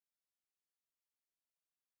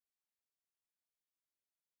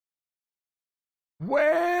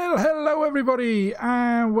Well, hello everybody,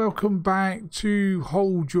 and welcome back to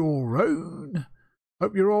Hold Your Own.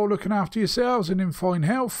 Hope you're all looking after yourselves and in fine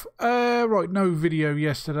health. Right, no video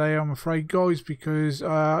yesterday, I'm afraid, guys, because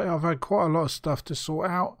I've had quite a lot of stuff to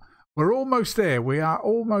sort out. We're almost there. We are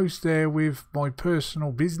almost there with my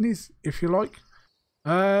personal business, if you like.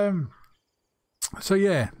 So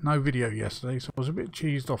yeah, no video yesterday, so I was a bit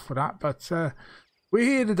cheesed off for that, but we're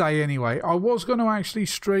here today anyway. I was going to actually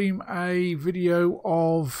stream a video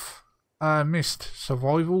of Mist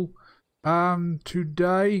Survival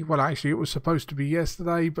today. Well, actually, it was supposed to be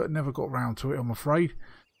yesterday, but never got round to it, I'm afraid.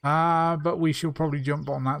 But we shall probably jump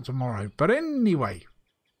on that tomorrow. But anyway,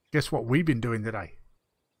 guess what we've been doing today?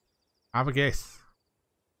 Have a guess.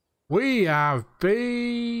 We have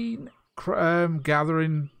been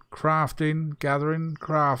crafting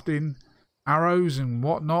arrows and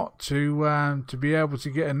whatnot to be able to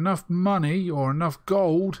get enough money or enough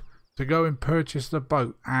gold to go and purchase the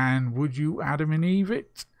boat. And would you Adam and Eve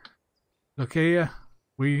it? Look here,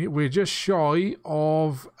 we're just shy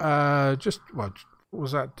of what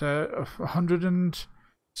was that,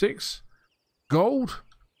 106 gold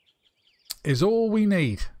is all we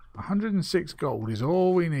need. 106 gold is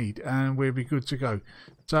all we need, and we'll be good to go.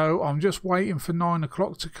 So I'm just waiting for 9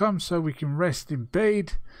 o'clock to come so we can rest in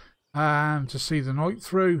bed to see the night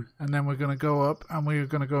through, and then we're going to go up and we're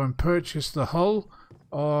going to go and purchase the hull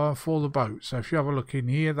for the boat. So if you have a look in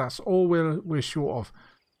here, that's all we're short of.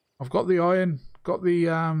 I've got the iron, got the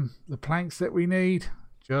planks that we need,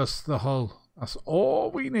 just the hull. That's all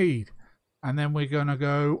we need, and then we're going to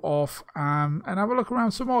go off and have a look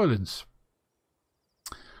around some islands.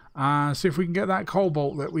 See if we can get that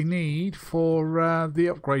cobalt that we need for the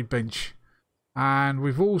upgrade bench. And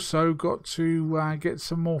we've also got to get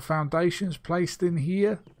some more foundations placed in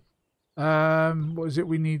here. What is it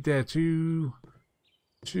we need there? 2,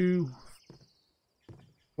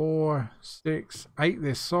 4, 6, 8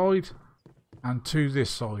 this side and 2 this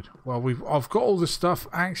side. Well, I've got all the stuff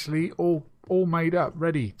actually all made up,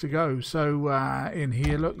 ready to go. So in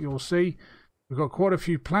here, look, you'll see we've got quite a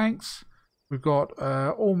few planks. We've got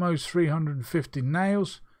almost 350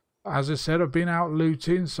 nails. As I said, I've been out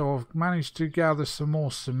looting, so I've managed to gather some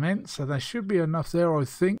more cement. So there should be enough there, I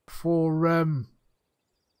think, for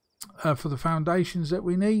the foundations that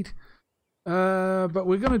we need. But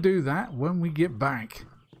we're going to do that when we get back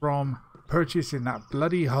from purchasing that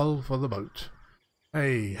bloody hull for the boat.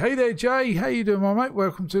 Hey there, Jay. How you doing, my mate?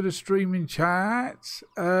 Welcome to the streaming chat.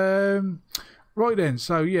 Right then,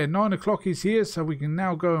 so yeah, 9 o'clock is here, so we can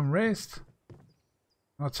now go and rest.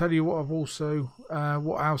 I'll tell you what I've also,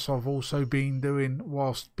 what else I've also been doing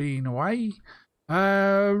whilst being away.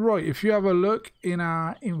 Right, if you have a look in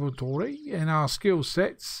our inventory, in our skill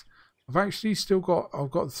sets, I've actually still got,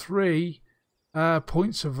 I've got 3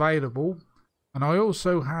 points available, and I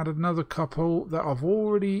also had another couple that I've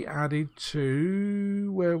already added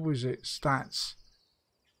to, where was it, stats.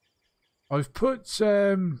 I've put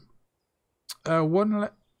I put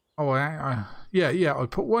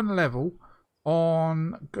 1 level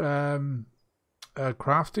on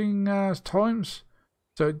crafting times,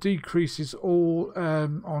 so it decreases all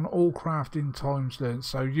on all crafting times learned.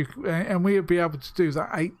 So you and we'll be able to do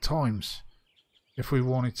that 8 times if we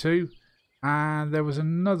wanted to. And there was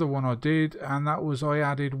another one I did, and that was I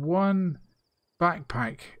added 1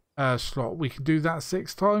 backpack slot. We can do that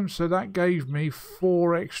 6 times, so that gave me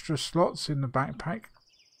 4 extra slots in the backpack.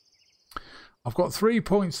 I've got 3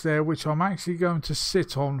 points there which I'm actually going to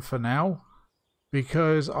sit on for now,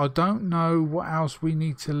 because I don't know what else we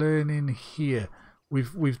need to learn in here.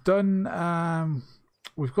 We've done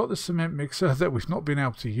we've got the cement mixer that we've not been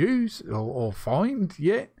able to use or find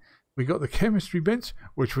yet. We got the chemistry bench,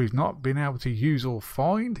 which we've not been able to use or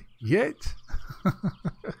find yet.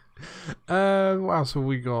 What else have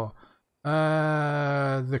we got?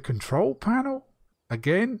 The control panel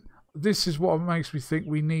again. This is what makes me think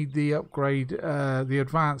we need the upgrade, the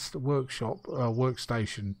advanced workshop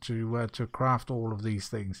workstation to craft all of these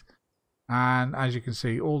things. And as you can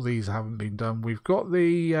see, all these haven't been done. We've got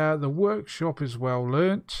the workshop as well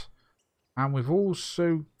learnt, and we've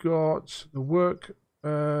also got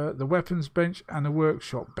the weapons bench and the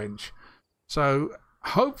workshop bench. So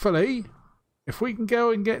hopefully, if we can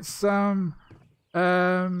go and get some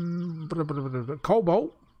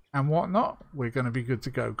cobalt and whatnot, we're going to be good to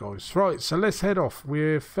go, guys. Right, so let's head off.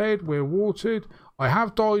 We're fed, we're watered. I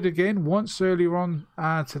have died again once earlier on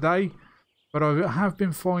today, but I have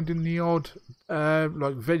been finding the odd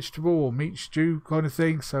like vegetable or meat stew kind of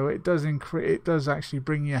thing, so it does actually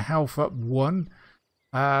bring your health up 1.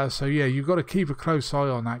 So yeah, you've got to keep a close eye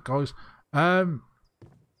on that, guys.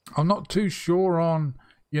 I'm not too sure on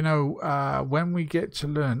you know, when we get to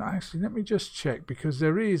learn, actually, let me just check, because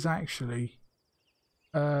there is actually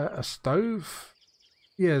a stove.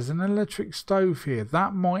 Yeah, there's an electric stove here.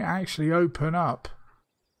 That might actually open up,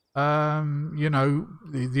 you know,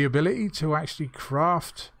 the ability to actually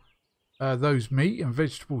craft those meat and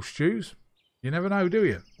vegetable stews. You never know, do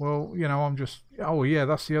you? Well, you know, I'm just... Oh, yeah,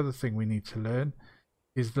 that's the other thing we need to learn,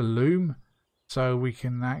 is the loom. So we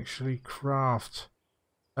can actually craft...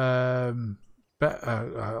 I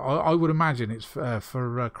would imagine it's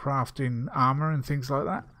for crafting armor and things like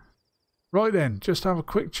that. Right then, just have a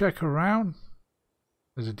quick check around.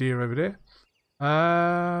 There's a deer over there.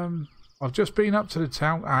 I've just been up to the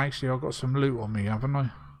town. Actually, I've got some loot on me, haven't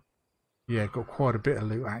I? Yeah, got quite a bit of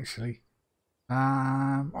loot, actually.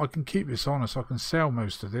 I can keep this on us. I can sell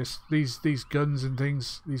most of this. These guns and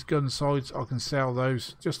things, these gun sides, I can sell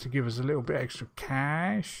those just to give us a little bit extra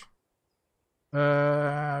cash.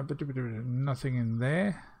 But nothing in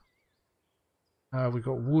there. We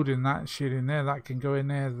got wood in that shit in there. That can go in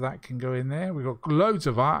there. That can go in there. We got loads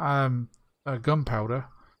of gunpowder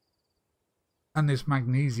and this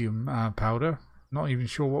magnesium powder. Not even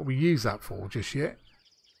sure what we use that for just yet.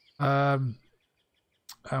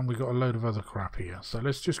 And we got a load of other crap here. So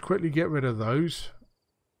let's just quickly get rid of those.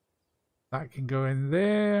 That can go in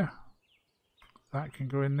there. That can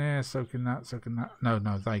go in there. So can that. So can that. No,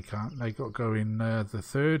 they can't. They got to go in the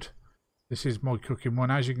third. This is my cooking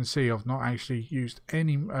one. As you can see, I've not actually used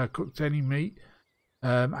any cooked any meat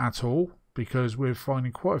at all, because we're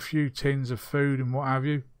finding quite a few tins of food and what have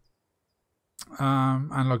you.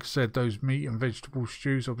 And like I said, those meat and vegetable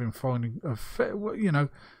stews I've been finding, you know,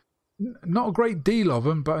 not a great deal of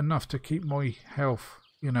them, but enough to keep my health,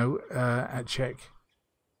 you know, at check.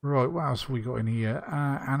 Right, what else have we got in here?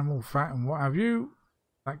 Animal fat and what have you.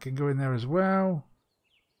 That can go in there as well.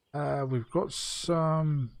 We've got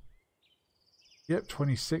some... Yep,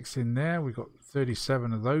 26 in there. We've got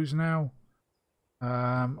 37 of those now.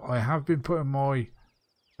 I have been putting my...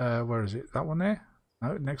 where is it? That one there?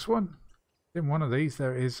 No, next one. In one of these,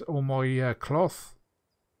 there is all my cloth.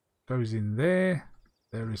 Goes in there.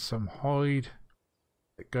 There is some hide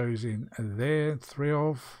that goes in there, 3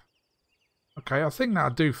 of. Okay, I think that'll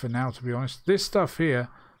do for now, to be honest. This stuff here,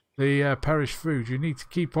 the perished food, you need to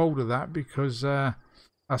keep hold of that, because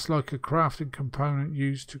that's like a crafting component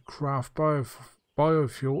used to craft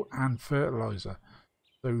biofuel and fertilizer.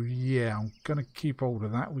 So yeah, I'm going to keep hold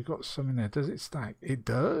of that. We've got some in there. Does it stack? It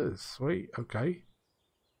does. Sweet. Okay.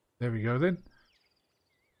 There we go then.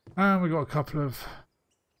 And we got a couple of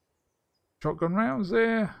shotgun rounds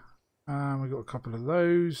there. And we got a couple of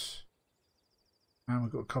those. And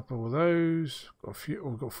we've got a couple of those. Got a few.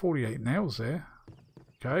 We've got 48 nails there.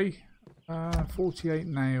 Okay. 48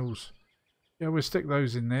 nails. Yeah, we'll stick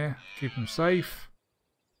those in there. Keep them safe.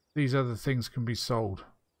 These other things can be sold.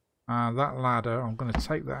 That ladder, I'm going to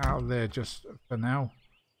take that out of there just for now.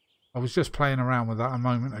 I was just playing around with that a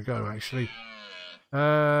moment ago, actually.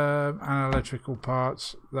 And electrical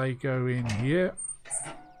parts, they go in here.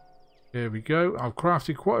 There we go. I've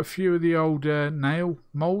crafted quite a few of the old nail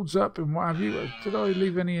molds up and what have you. Did I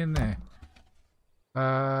leave any in there?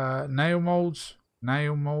 Nail molds,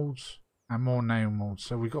 and more nail molds.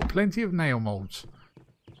 So we've got plenty of nail molds.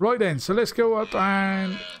 Right then, so let's go up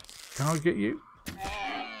and... Can I get you?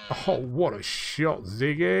 Oh, what a shot,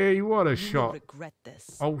 Ziggy. What a shot. Regret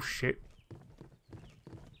this. Oh, shit.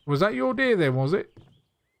 Was that your deer then, was it?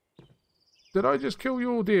 Did I just kill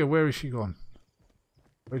your deer? Where is she gone?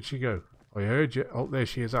 Where'd she go? I heard you. Oh, there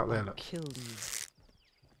she is out there. Look. Kill you.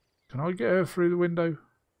 Can I get her through the window?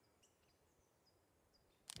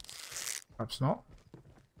 Perhaps not.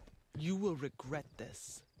 You will regret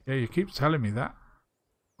this. Yeah, you keep telling me that.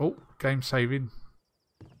 Oh, game saving.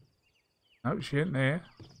 No, she ain't there.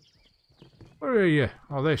 Where are you?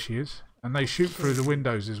 Oh, there she is. And they shoot through the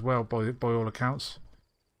windows as well, by all accounts.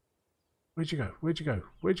 Where'd you go? Where'd you go?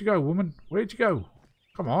 Where'd you go, woman? Where'd you go?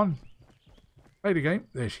 Come on. Play the game.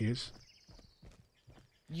 There she is.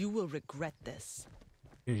 You will regret this.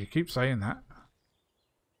 Yeah, you keep saying that.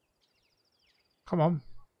 Come on.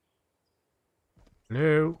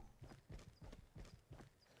 Hello.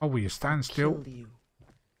 Oh, will you stand still? Kill you.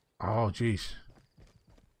 Oh, jeez.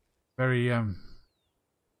 Very,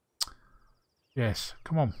 yes,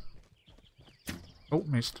 come on. Oh,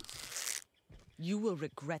 missed. You will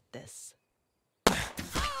regret this.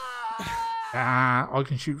 Ah, I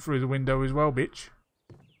can shoot through the window as well, bitch.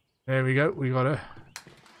 There we go. We got her.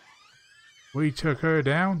 We took her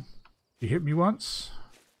down. She hit me once.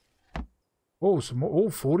 Oh, some more. Oh,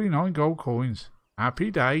 49 gold coins.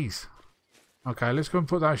 Happy days. Okay, let's go and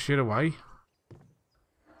put that shit away.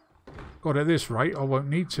 God, at this rate, I won't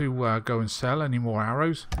need to go and sell any more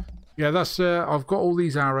arrows. Yeah, that's. I've got all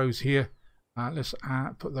these arrows here. Let's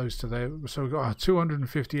put those to there. So we've got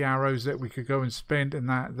 250 arrows that we could go and spend, and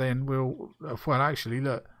that then we'll. Well, actually,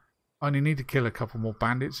 look, I only need to kill a couple more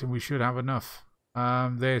bandits, and we should have enough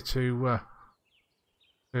there to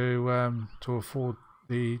afford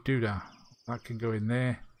the doodah. That can go in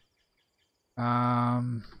there.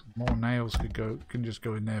 More nails can just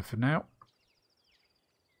go in there for now.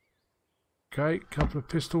 Okay, couple of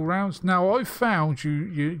pistol rounds. Now I found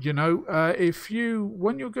you know, if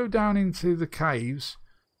when you go down into the caves,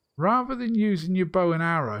 rather than using your bow and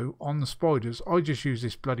arrow on the spiders, I just use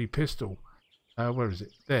this bloody pistol. Where is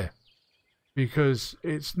it? There. Because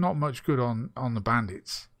it's not much good on the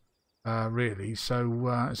bandits, really.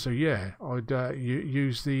 So yeah, I'd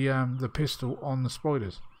use the pistol on the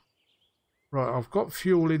spiders. Right, I've got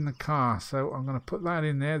fuel in the car, so I'm going to put that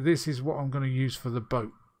in there. This is what I'm going to use for the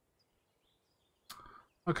boat.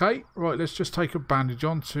 Okay, right, let's just take a bandage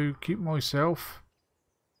on to keep myself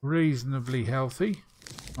reasonably healthy.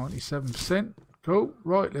 97%. Cool.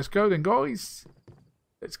 Right, let's go then, guys.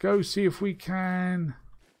 Let's go see if we can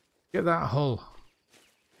get that hull.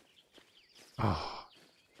 Oh.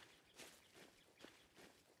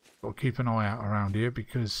 Got to keep an eye out around here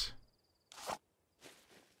because...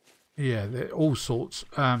 yeah, all sorts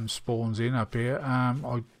spawns in up here.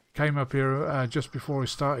 I came up here just before I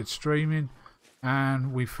started streaming,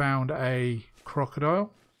 and we found a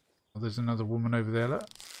crocodile. Oh, there's another woman over there. Look,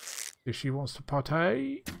 if she wants to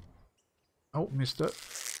partay. Oh, Mister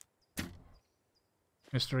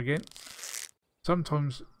again.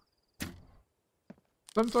 Sometimes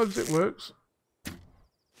it works.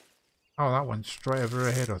 Oh, that went straight over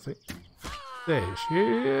her head, I think. There she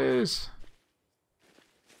is.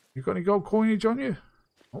 You got any gold coinage on you?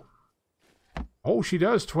 Oh, she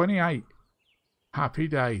does. 28. Happy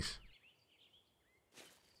days.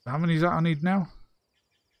 How many is that I need now?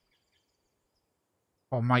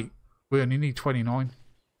 Oh, mate. We only need 29.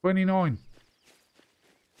 29.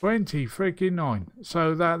 20 freaking 9.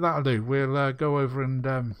 So that'll do. We'll go over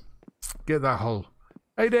and get that hull.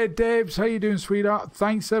 Hey there, Debs. How you doing, sweetheart?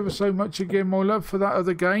 Thanks ever so much again, my love, for that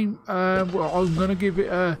other game. Well, I'm going to give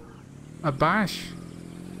it a bash.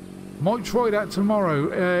 Might try that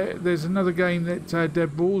tomorrow. There's another game that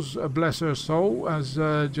Deb Balls, bless her soul, has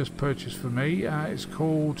just purchased for me. It's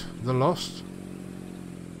called The Lost.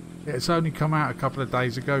 It's only come out a couple of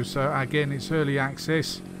days ago, so again, it's early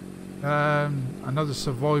access. Another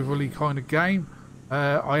survival-y kind of game.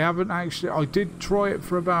 I did try it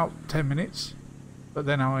for about 10 minutes, but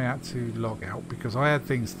then I had to log out because I had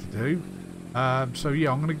things to do. So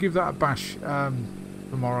yeah, I'm going to give that a bash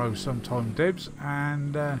tomorrow sometime, Debs,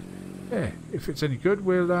 and yeah, if it's any good,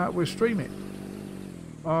 we'll stream it.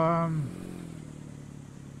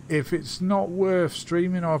 If it's not worth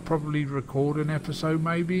streaming, I'll probably record an episode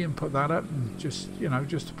maybe and put that up, and just, you know,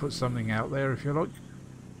 just to put something out there if you like.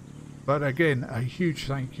 But again, a huge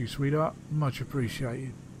thank you, sweetheart. Much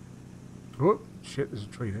appreciated. Whoop, shit, there's a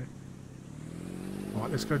tree there.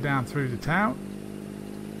 Right, let's go down through the town.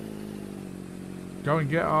 Go and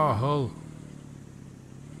get our hull.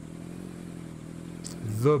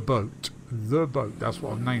 The boat. The boat. That's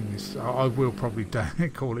what I've named this. I will probably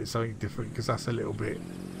call it something different because that's a little bit...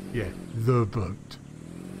 yeah, the boat.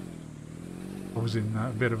 I was in a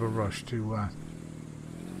bit of a rush to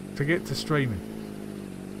get to streaming.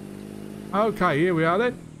 Okay, here we are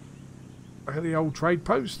then. Look at the old trade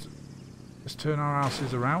post. Let's turn our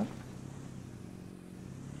asses around.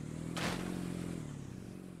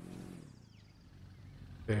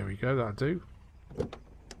 There we go, that'll do.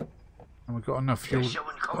 And we've got enough fuel.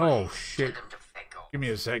 Oh shit. Give me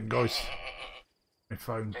a second, guys. My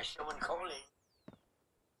phone.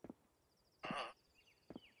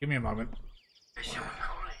 Give me a moment.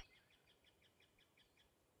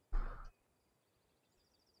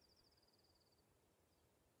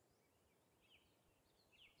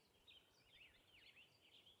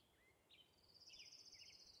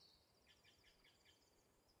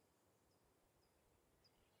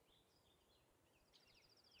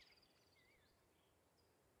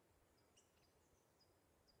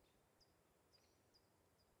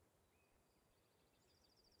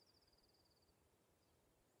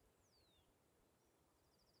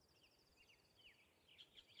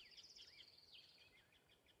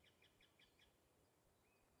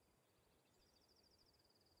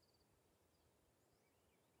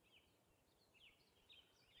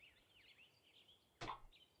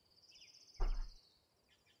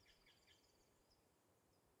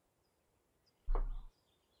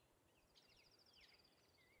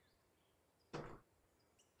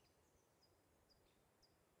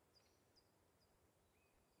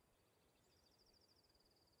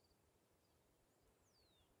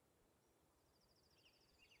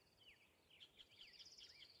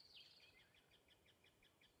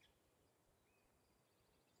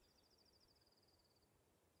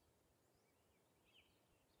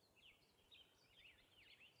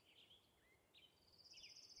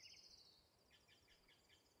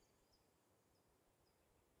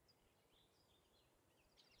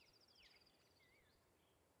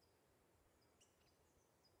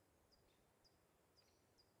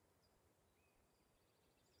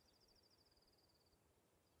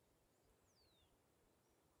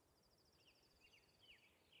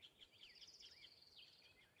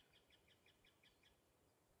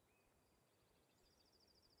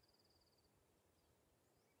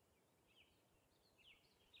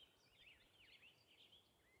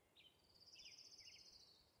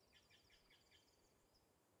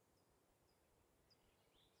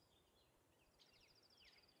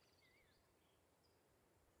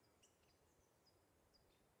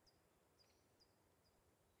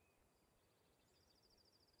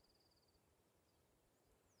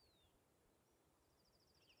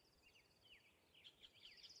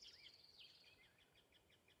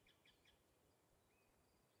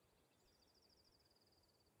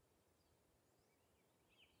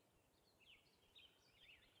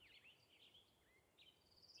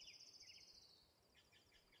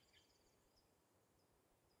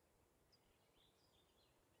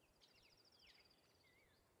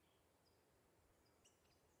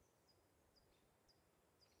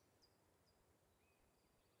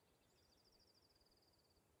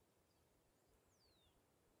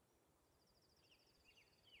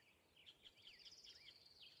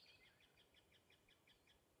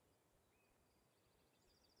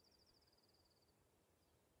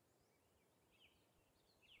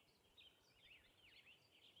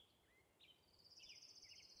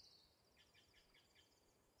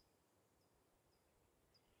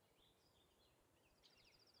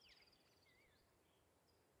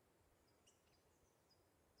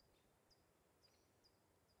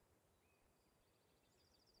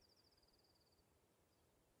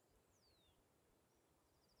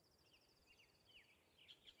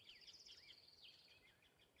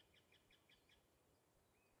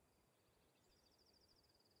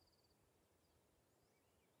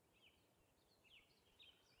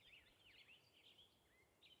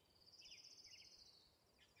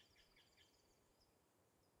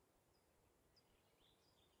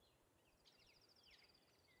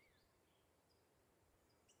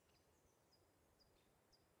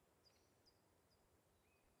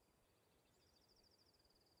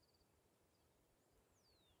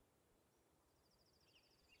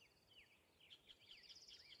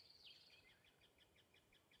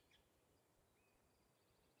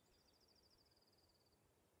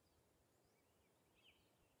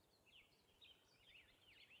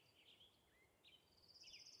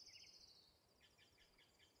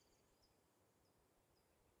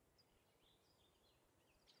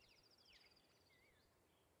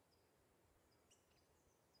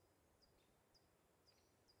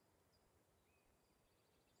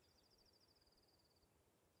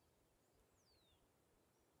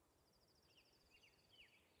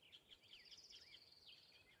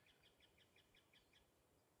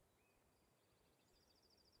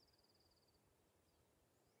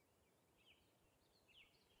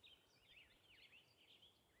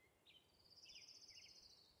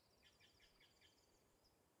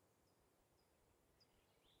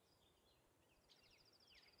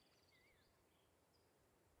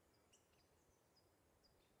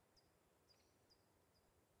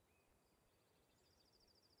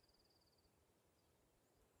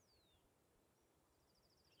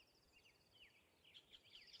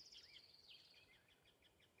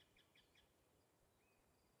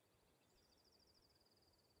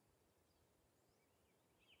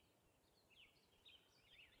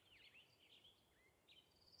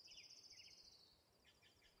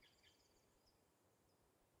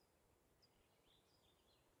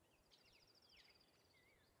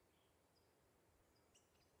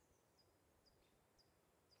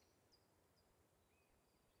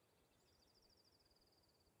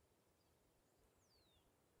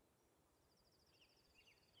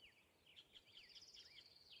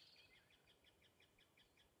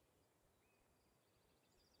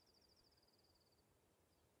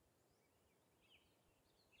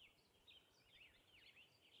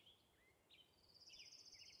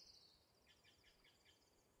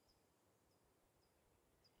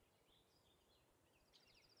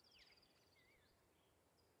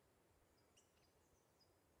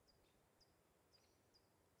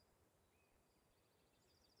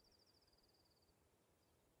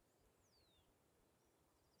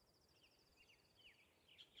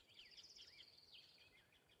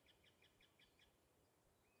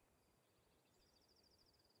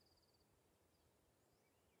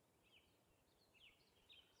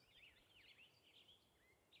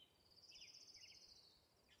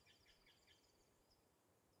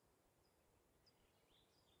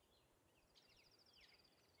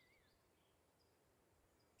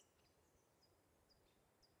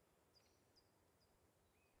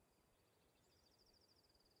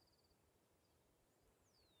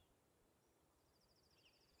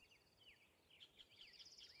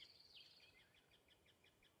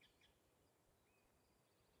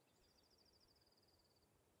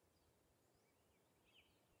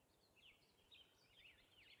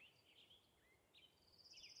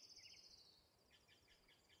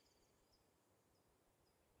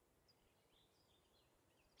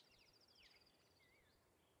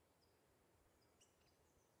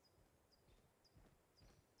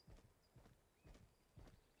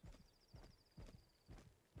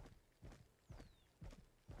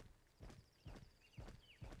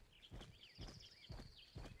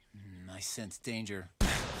 sense danger.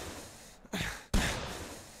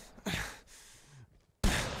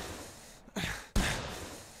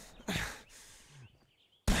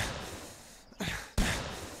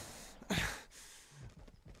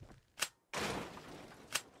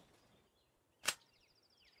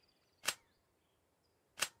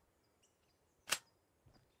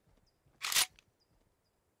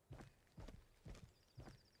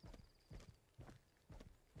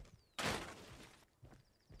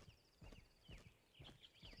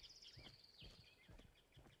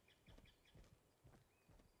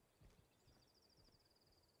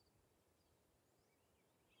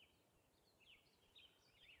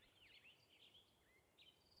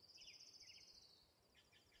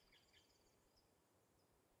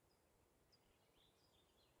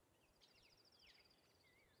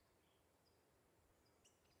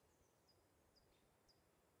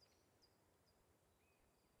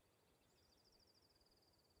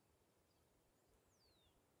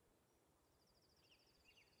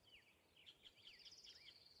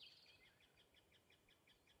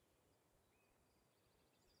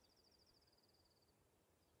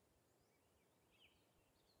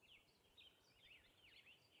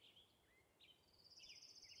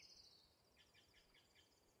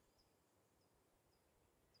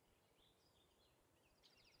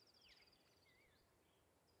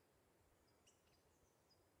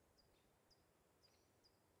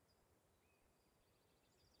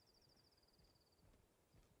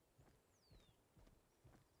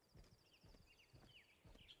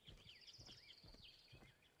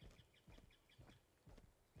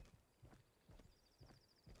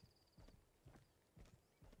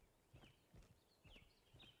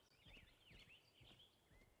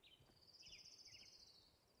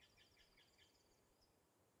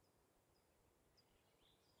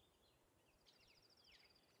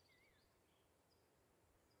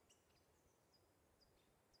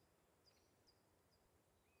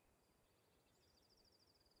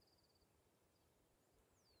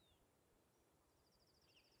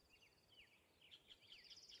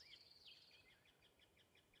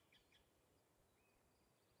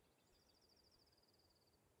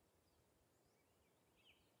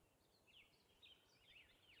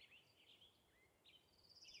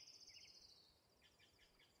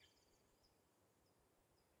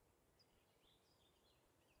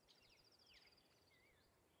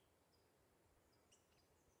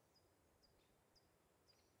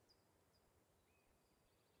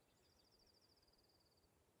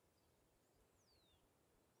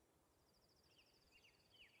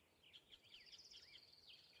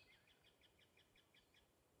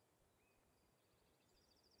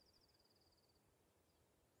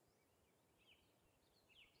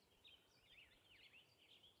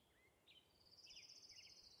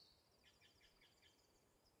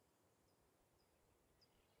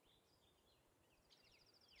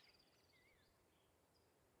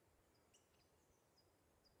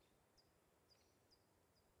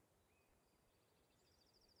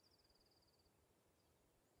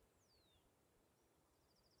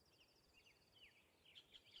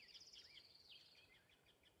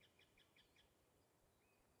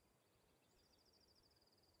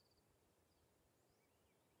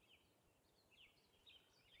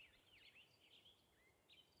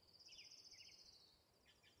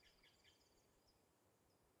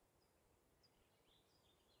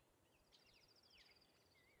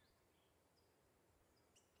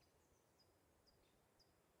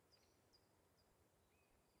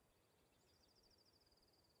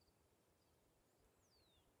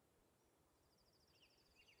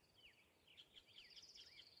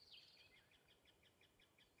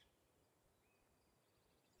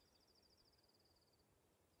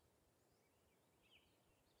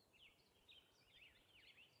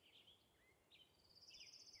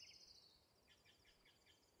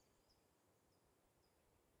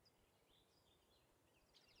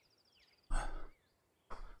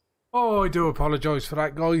 Oh, I do apologise for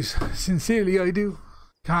that, guys. Sincerely, I do.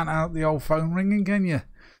 Can't out the old phone ringing, can you?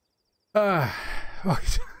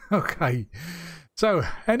 Right. Okay. So,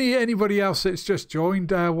 anybody else that's just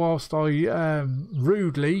joined whilst I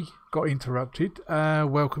rudely got interrupted,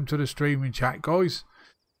 welcome to the streaming chat, guys.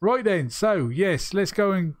 Right then, so yes, let's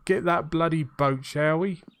go and get that bloody boat, shall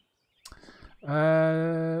we?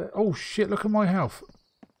 Oh shit! Look at my health.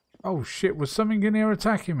 Oh shit! Was something in here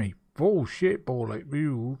attacking me? Oh shit, ball it.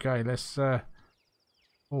 Ooh, okay, let's oh,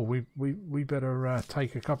 we better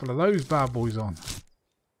take a couple of those bad boys on.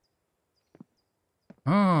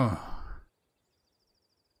 Oh.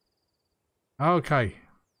 Okay.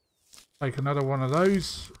 Take another one of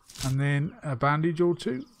those and then a bandage or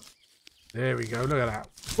two. There we go. Look at that.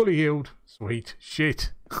 Fully healed. Sweet.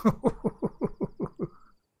 Shit.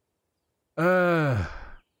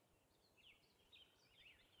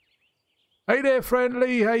 Hey there,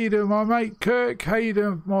 friendly. How you doing, my mate? Kirk. How you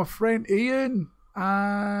doing, my friend Ian?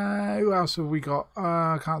 Who else have we got?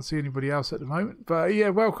 I can't see anybody else at the moment. But yeah,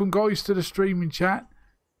 welcome guys to the streaming chat.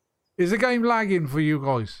 Is the game lagging for you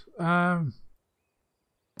guys?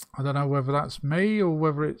 I don't know whether that's me or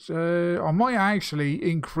whether it's... I might actually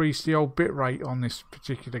increase the old bitrate on this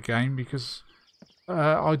particular game because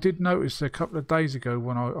I did notice a couple of days ago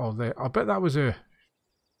when I... Oh, there. I bet that was her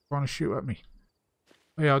trying to shoot at me.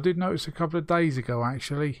 Yeah, I did notice a couple of days ago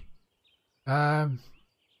actually. Shot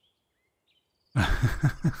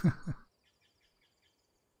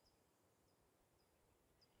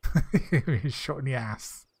in the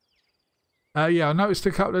ass. Yeah, I noticed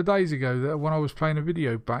a couple of days ago that when I was playing a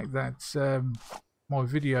video back that my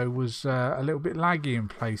video was a little bit laggy in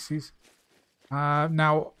places.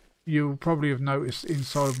 Now, you'll probably have noticed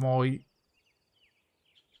inside my...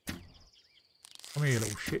 Come here,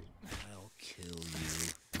 little shit. I'll kill you.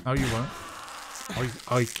 No, you won't.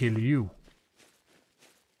 I kill you.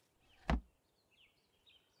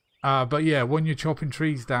 But yeah, when you're chopping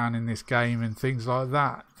trees down in this game and things like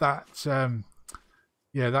that,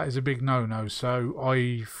 yeah, that is a big no-no. So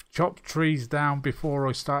I've chopped trees down before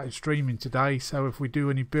I started streaming today. So if we do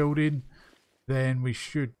any building, then we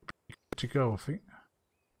should be good to go, I think.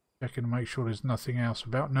 Checking to make sure there's nothing else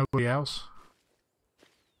about, nobody else.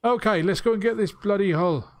 Okay, let's go and get this bloody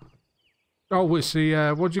hull. Oh, it's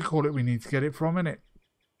the, what do you call it we need to get it from, innit?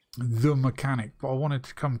 The mechanic. But I wanted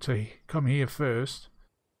to come here first.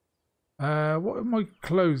 What are my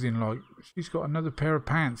clothing like? She's got another pair of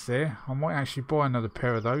pants there. I might actually buy another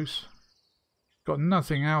pair of those. Got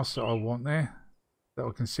nothing else that I want there that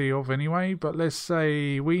I can see of anyway. But let's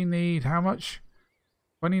say we need how much?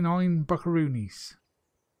 29 buckaroonies.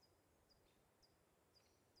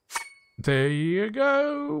 There you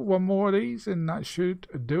go. One more of these and that should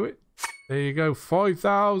do it. There you go.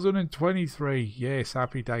 5,023. Yes,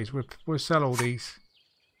 happy days. We'll sell all these.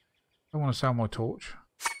 I want to sell my torch.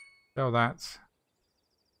 Sell that.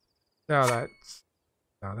 Sell that.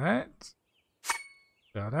 Sell that.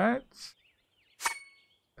 Sell that.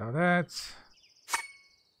 Sell that.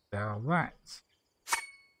 Sell that.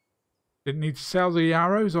 Didn't need to sell the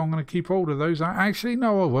arrows. I'm going to keep hold of those. Actually,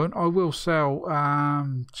 no, I won't. I will sell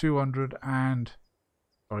 200 and...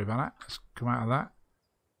 Sorry about that. Let's come out of that.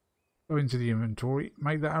 Go into the inventory.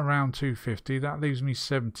 Make that around 250. That leaves me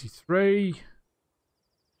 73.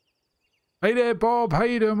 Hey there, Bob. How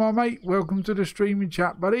you doing, my mate? Welcome to the streaming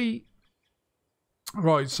chat, buddy.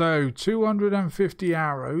 Right, so 250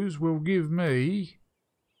 arrows will give me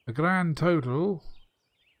a grand total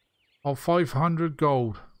of 500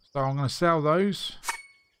 gold. So I'm going to sell those.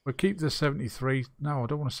 We'll keep the 73. No, I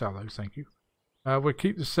don't want to sell those, thank you. We'll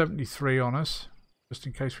keep the 73 on us, just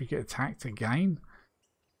in case we get attacked again.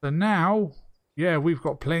 So now, yeah, we've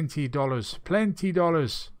got plenty of dollars. Plenty of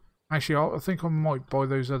dollars. Actually, I think I might buy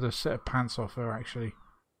those other set of pants off her, actually.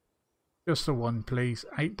 Just the one, please.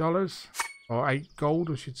 $8. Or 8 gold,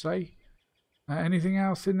 I should say. Anything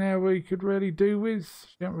else in there we could really do with?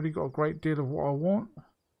 She hasn't really got a great deal of what I want.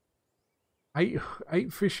 8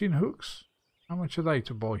 fishing hooks. How much are they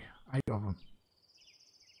to buy? 8 of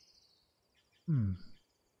them.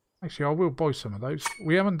 Actually, I will buy some of those.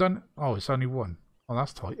 We haven't done... Oh, it's only one. Oh,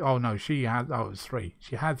 that's tight. Oh, no, she had... Oh, it was 3.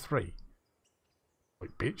 She had 3.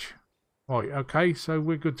 Right, bitch. Right, okay, so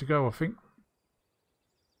we're good to go, I think.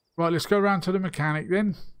 Right, let's go around to the mechanic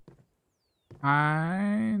then.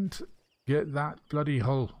 And get that bloody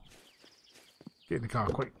hull. Get in the car,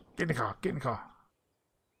 quick. Get in the car, get in the car.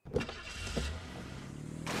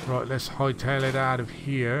 Right, let's hightail it out of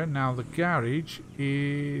here. Now the garage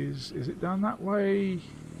is it down that way?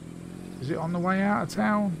 Is it on the way out of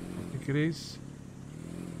town? I think it is.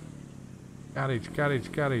 Garage.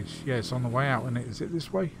 Yeah, it's on the way out, isn't it? Is it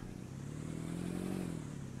this way?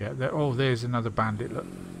 Yeah, oh, there's another bandit, look.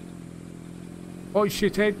 Oh,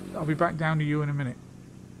 shithead. I'll be back down to you in a minute.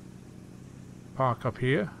 Park up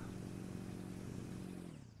here.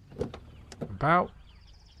 About.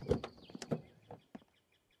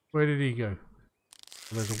 Where did he go? Well,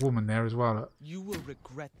 there's a woman there as well. Look. You will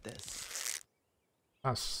regret this.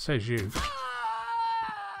 That says you.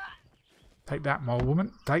 Take that, my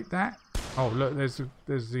woman. Take that. Oh, look,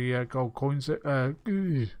 there's the gold coins.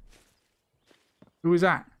 Who is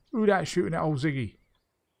that? Who that shooting at old Ziggy?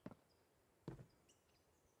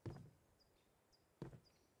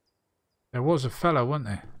 There was a fella, wasn't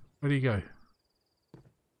there? Where'd he go?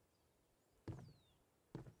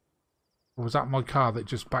 Or was that my car that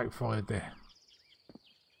just backfired there?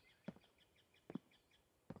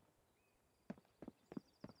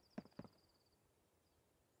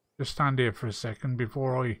 Just stand here for a second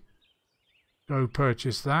before I go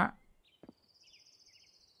purchase that.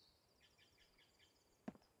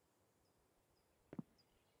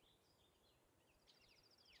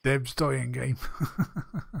 Deb's dying game.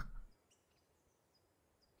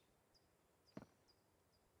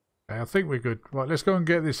 Okay, I think we're good. Right, let's go and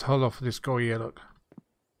get this hull off of this guy here, look.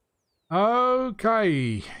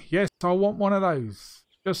 Okay. Yes, I want one of those.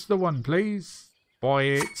 Just the one, please. Buy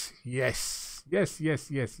it. Yes. Yes,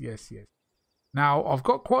 yes, yes, yes, yes. Now, I've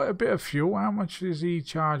got quite a bit of fuel. How much is he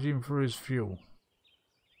charging for his fuel?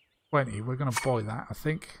 20. We're going to buy that, I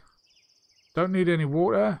think. Don't need any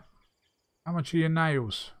water. How much are your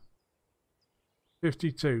nails?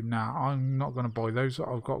 52. Nah, I'm not going to buy those.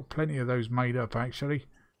 I've got plenty of those made up, actually.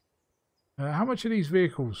 How much are these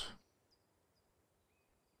vehicles?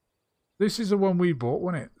 This is the one we bought,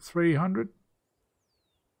 wasn't it? 300?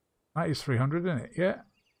 That is 300, isn't it? Yeah.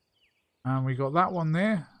 And we got that one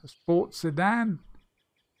there. A sports sedan.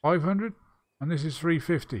 500. And this is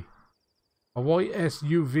 350. A white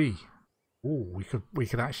SUV. Oh, we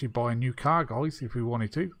could actually buy a new car, guys, if we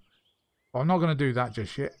wanted to. But I'm not going to do that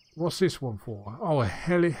just yet. What's this one for? Oh,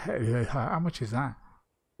 how much is that?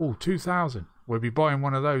 Oh, 2,000. We'll be buying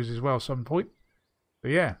one of those as well some point.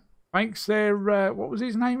 But yeah, thanks there. What was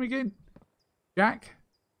his name again? Jack?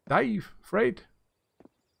 Dave? Fred?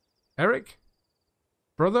 Eric?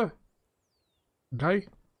 Brother? Okay.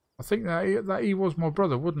 I think that he was my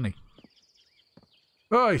brother, wouldn't he?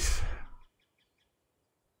 Right.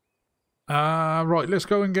 Right, let's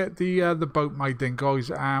go and get the boat made then,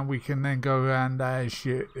 guys, and we can then go and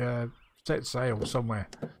set sail somewhere.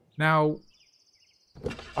 Now,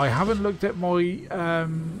 I haven't looked at my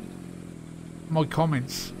my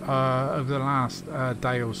comments over the last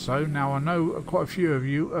day or so. Now, I know quite a few of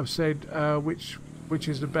you have said which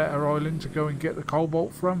is the better island to go and get the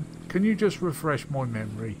cobalt from. Can you just refresh my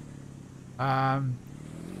memory and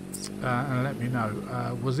let me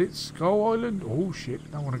know? Was it Skull Island? Oh shit,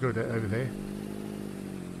 I don't want to go over there.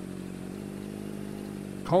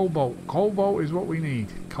 Cobalt is what we need.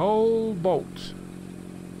 Cobalt.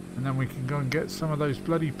 And then we can go and get some of those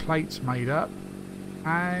bloody plates made up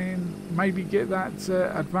and maybe get that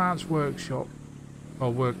advanced workshop or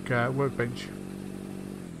workbench.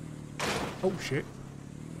 Oh shit,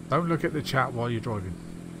 don't look at the chat while you're driving.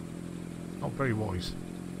 Not very wise.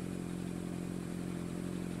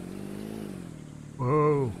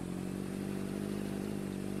 Whoa.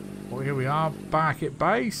 Well, here we are back at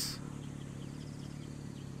base.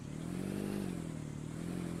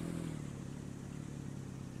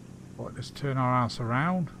 Right, let's turn our ass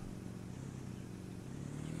around.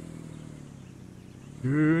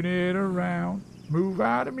 Turn it around. Move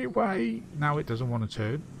out of my way. Now it doesn't want to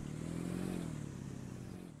turn.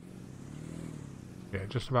 Yeah,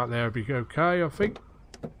 just about there would be okay, I think.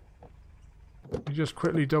 Let me just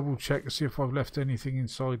quickly double check to see if I've left anything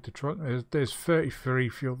inside the trunk. There's 33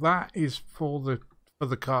 fuel. That is for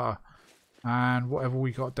the car. And whatever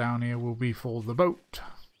we got down here will be for the boat.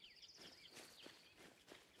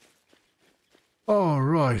 All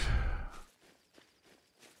right.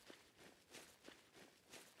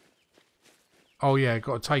 Oh yeah,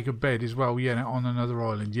 got to take a bed as well. Yeah, on another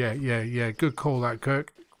island. Yeah. Good call, that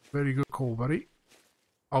Kirk. Very good call, buddy.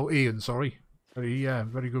 Oh, Ian, sorry.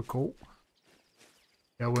 Very good call.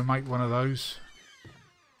 Yeah, we'll make one of those.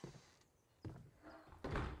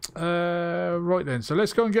 Right then. So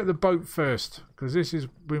let's go and get the boat first, because this has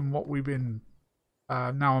been what we've been.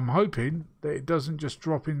 Now I'm hoping that it doesn't just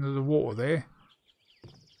drop into the water there.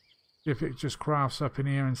 If it just crafts up in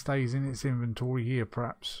here and stays in its inventory here,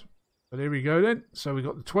 perhaps. But there we go then. So we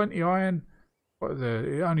got the 20 iron.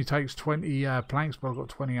 It only takes 20 planks, but I've got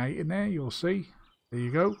 28 in there. You'll see. There you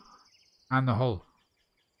go. And the hull.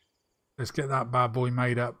 Let's get that bad boy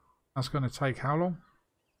made up. That's going to take how long?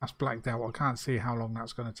 That's blacked out. I can't see how long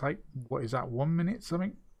that's going to take. What is that? 1 minute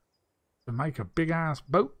something? To make a big ass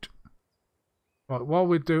boat. Right, while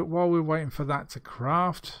we're waiting for that to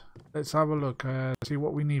craft, let's have a look. See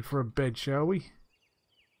what we need for a bed, shall we?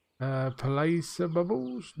 Place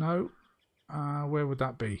bubbles? No. Where would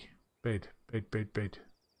that be? Bed. I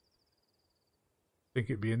think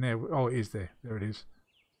it'd be in there. Oh, it is there. There it is.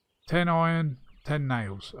 10 iron, 10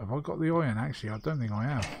 nails. Have I got the iron? Actually, I don't think I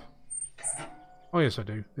have. Oh, yes, I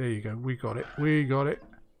do. There you go. We got it.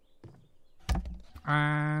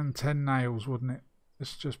 And 10 nails, wouldn't it?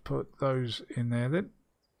 Let's just put those in there then.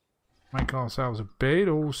 Make ourselves a bed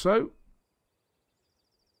also.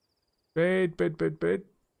 Bed.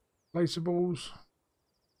 Placeables.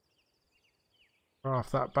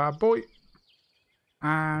 Craft that bad boy.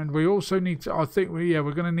 And we also need to, I think, we're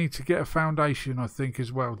going to need to get a foundation, I think,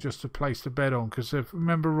 as well, just to place the bed on. Because if I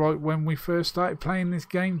remember right, when we first started playing this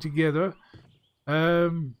game together, I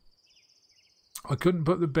couldn't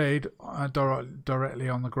put the bed directly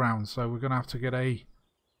on the ground. So we're going to have to get a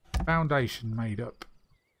foundation made up.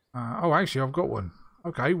 Oh, actually, I've got one.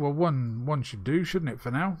 Okay, well, one should do, shouldn't it, for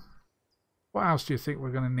now? What else do you think we're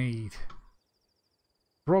going to need?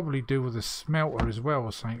 Probably do with a smelter as well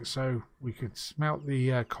or something, so we could smelt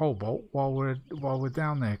the cobalt while we're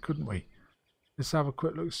down there, couldn't we? Let's have a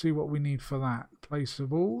quick look, see what we need for that.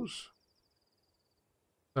 Placeables.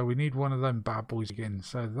 So we need one of them bad boys again.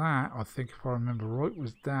 So that, I think, if I remember right,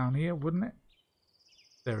 was down here, wouldn't it?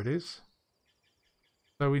 There it is.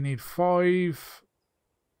 So we need 5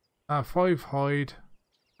 hide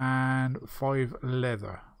and 5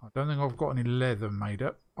 leather. I don't think I've got any leather made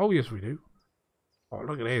up. Oh yes, we do. Oh,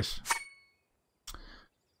 look at this.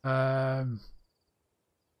 And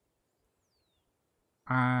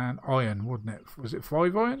iron, wouldn't it? Was it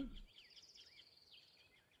 5 iron?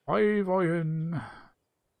 5 iron.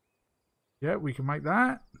 Yeah, we can make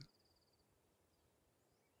that.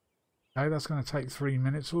 Okay, that's going to take 3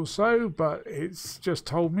 minutes or so, but it's just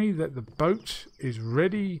told me that the boat is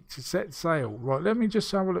ready to set sail. Right, let me just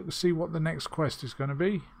have a look and see what the next quest is going to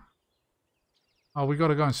be. Oh, we got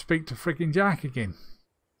to go and speak to freaking Jack again.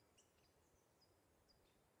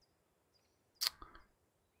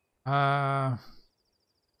 Oh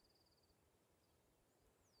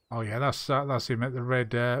yeah, that's him at the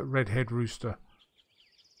red-head rooster.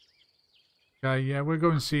 Okay, yeah, we'll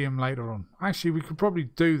go and see him later on. Actually, we could probably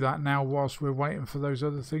do that now whilst we're waiting for those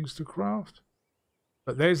other things to craft.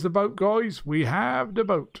 But there's the boat, guys. We have the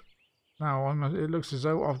boat. Now, it looks as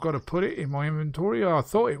though I've got to put it in my inventory. I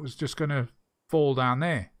thought it was just going to fall down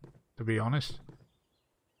there, to be honest.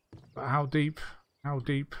 But how deep? How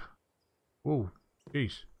deep? Oh,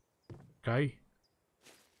 jeez. Okay.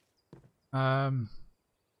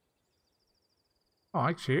 Oh,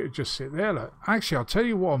 actually, it would just sit there. Look. Actually, I'll tell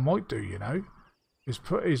you what I might do. You know,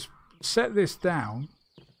 is set this down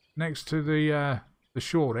next to the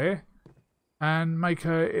shore there, and make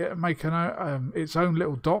its own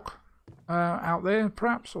little dock out there,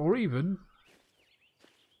 perhaps, or even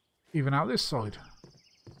out this side.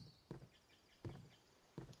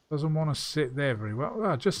 Doesn't want to sit there very well.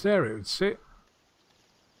 Well, just there it would sit.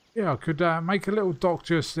 Yeah, I could make a little dock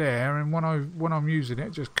just there, and when I'm using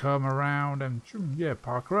it, just come around and yeah,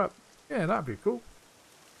 park her up. Yeah, that'd be cool.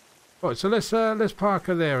 Right, so let's park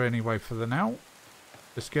her there anyway for the now.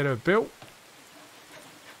 Let's get her built.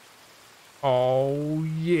 Oh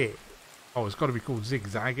yeah. Oh, it's got to be called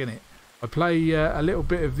Zigzag, innit? I play a little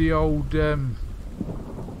bit of the old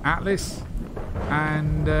Atlas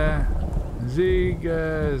and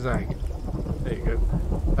Zigzag. There you go.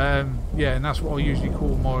 Yeah, and that's what I usually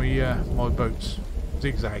call my my boats.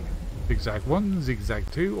 Zigzag. Zigzag 1,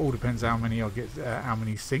 Zigzag 2. All depends how many I get, how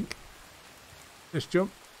many sink. Let's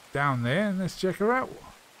jump down there and let's check her out.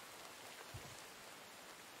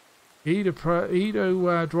 Edo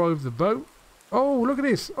drove the boat. Oh, look at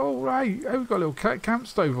this. Oh, hey, we've got a little camp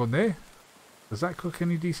stove on there. Does that cook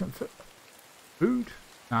any decent food?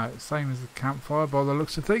 No, it's the same as the campfire by the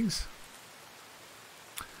looks of things.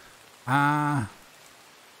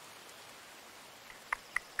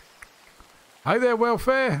 Hey there,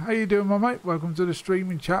 Welfare. How you doing, my mate? Welcome to the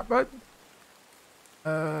streaming chat, bud.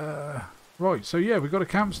 Right, so yeah, we've got a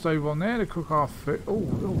camp stove on there to cook our food. Oh,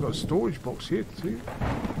 we've got a storage box here too.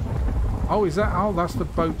 Oh, is that? Oh, that's the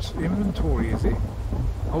boat's inventory, is it?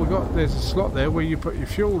 Oh, there's a slot there where you put your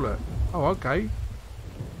fuel at. Oh, okay.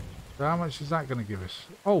 So how much is that going to give us?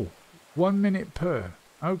 Oh, 1 minute per.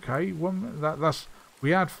 Okay, that's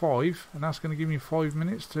we had 5, and that's going to give me 5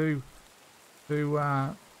 minutes to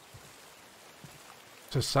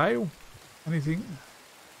sail. Anything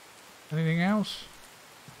else?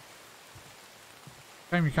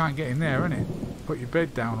 Shame you can't get in there, innit? Put your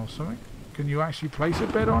bed down or something. Can you actually place a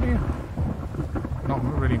bed on here? Not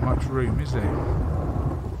really much room, is there?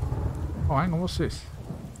 Oh, hang on, what's this?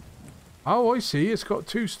 Oh, I see. It's got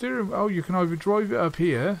 2 steering. Oh, you can either drive it up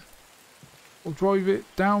here or drive it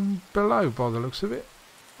down below by the looks of it.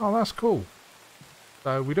 Oh, that's cool.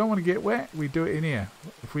 So we don't want to get wet, we do it in here.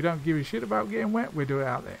 If we don't give a shit about getting wet, we do it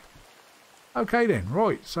out there. Okay then,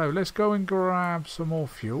 right, so let's go and grab some more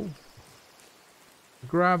fuel.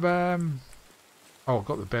 Grab, oh, I've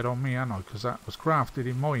got the bed on me, haven't I? Because that was crafted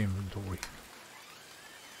in my inventory.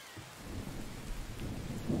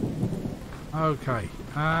 Okay,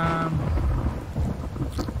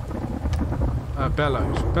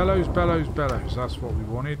 bellows, that's what we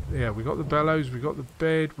wanted. Yeah, we got the bellows, we got the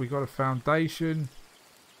bed, we got a foundation.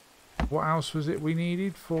 What else was it we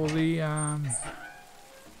needed for the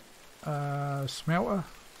smelter?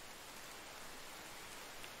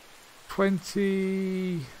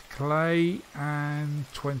 20 clay and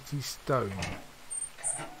 20 stone.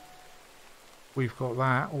 We've got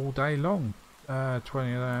that all day long. 20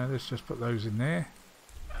 there. Let's just put those in there.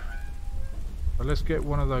 So let's get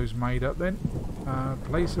one of those made up then.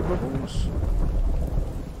 Place of bubbles.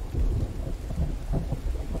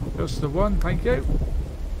 Just the one, thank you.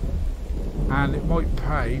 And it might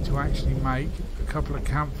pay to actually make a couple of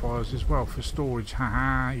campfires as well for storage.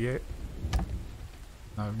 Haha, yeah.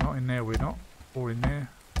 No, not in there, we're not. Or in there.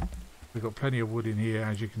 We've got plenty of wood in here,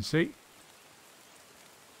 as you can see.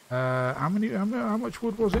 How much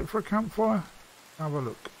wood was it for a campfire? Have a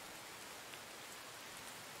look.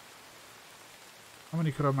 How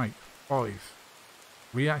many could I make? 5.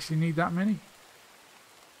 We actually need that many?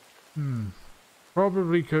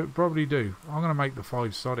 Probably do. I'm going to make the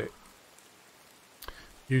 5, sod it.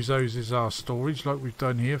 Use those as our storage like we've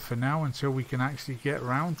done here for now until we can actually get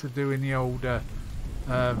around to doing the old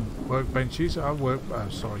workbenches.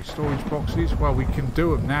 Storage boxes. Well, we can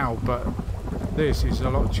do them now, but this is a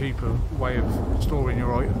lot cheaper way of storing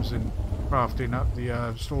your items and crafting up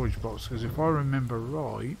the storage box. Because if I remember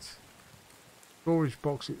right, storage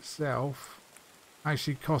box itself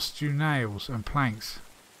actually costs you nails and planks.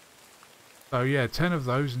 So yeah, 10 of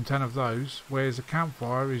those and 10 of those, whereas a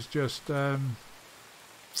campfire is just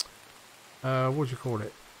what do you call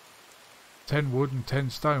it, 10 wood and 10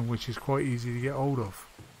 stone, which is quite easy to get hold of.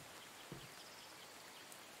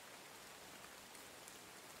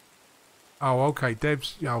 Oh, okay,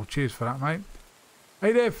 Debs. Oh, cheers for that, mate.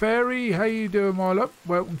 Hey there, Fairy. How you doing, my love?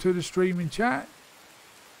 Welcome to the streaming chat.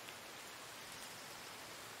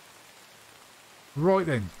 Right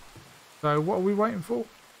then. So, what are we waiting for?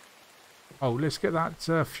 Oh, let's get that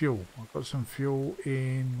fuel. I've got some fuel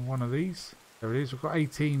in one of these. There it is. We've got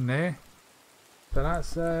 18 there. So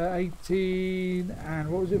that's 18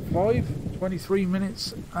 and what was it? 23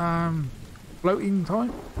 minutes floating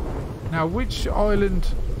time. Now, which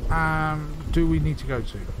island do we need to go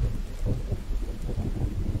to?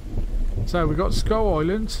 So we got Skull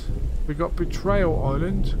Island, we got Betrayal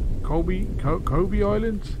Island, Kobe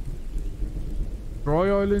Island, Dry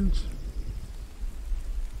Island.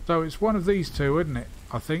 So it's one of these two, isn't it?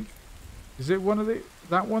 I think. Is it one of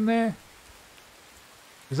that one there?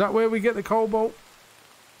 Is that where we get the cobalt?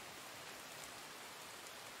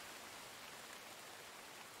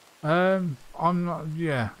 I'm not.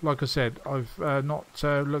 Yeah, like I said, I've not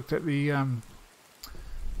looked at the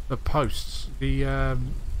posts, the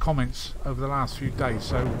comments over the last few days.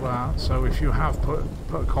 So, so if you have put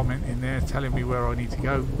a comment in there telling me where I need to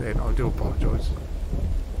go, then I do apologise.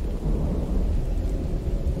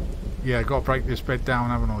 Yeah, got to break this bed down,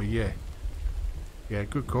 haven't I? Yeah. Yeah,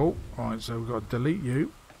 good call. Right, so we've got to delete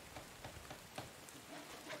you.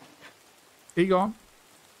 He gone.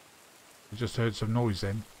 I just heard some noise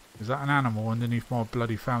then. Is that an animal underneath my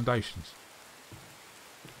bloody foundations?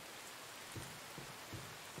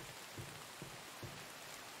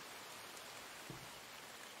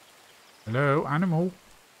 Hello, animal.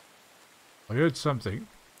 I heard something.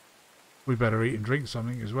 We better eat and drink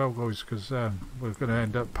something as well, guys, because we're going to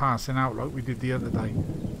end up passing out like we did the other day.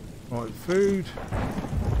 Right, food.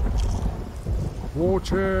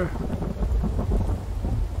 Water.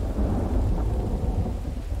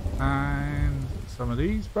 And some of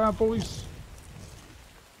these bad boys.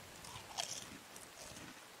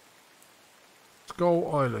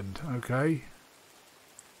 Skull Island, okay.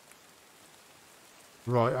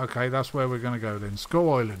 Right, okay, that's where we're going to go then.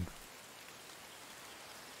 Skull Island.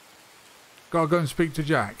 Gotta go and speak to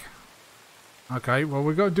Jack. Okay, well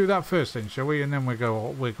we're going to do that first then, shall we? And then we'll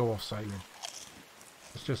go off sailing.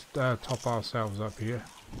 Let's just top ourselves up here.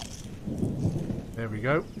 There we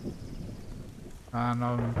go. And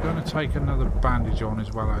I'm going to take another bandage on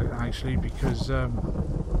as well, actually, because there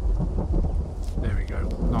we go,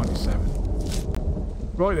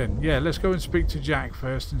 97. Right then, yeah, let's go and speak to Jack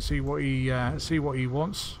first and see what he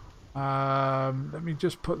wants. Let me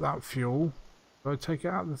just put that fuel. Did I take it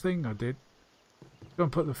out of the thing? I did. Go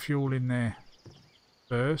and put the fuel in there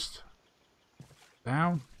first.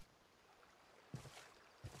 Down.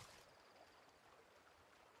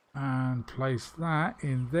 And place that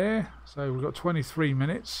in there. So we've got 23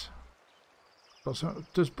 minutes. Got some.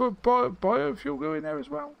 Does biofuel go in there as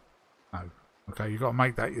well? No. Okay, you've got to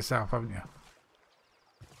make that yourself, haven't you?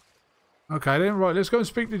 Okay then, right, let's go and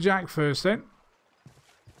speak to Jack first then.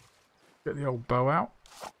 Get the old bow out.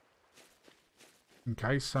 In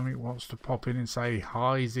case something wants to pop in and say,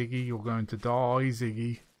 "Hi Ziggy, you're going to die,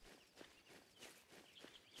 Ziggy."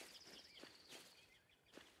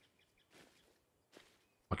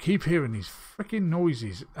 keep hearing these freaking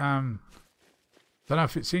noises. Don't know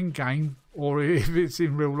if it's in game or if it's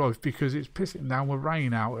in real life, because it's pissing down with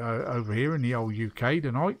rain out over here in the old UK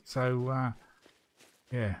tonight. So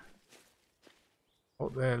yeah.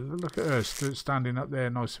 Up there, look at her standing up there,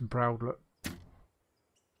 nice and proud. Look,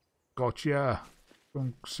 gotcha. Go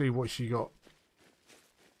and see what she got.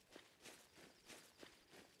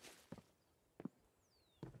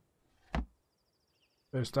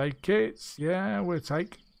 First aid kits, yeah, we'll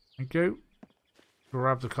take. Thank you.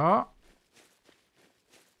 Grab the car.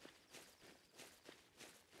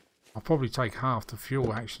 I'll probably take half the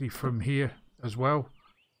fuel actually from here as well.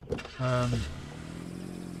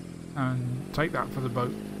 And take that for the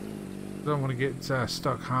boat. Don't want to get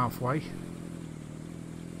stuck halfway.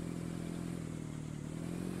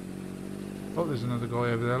 Oh, there's another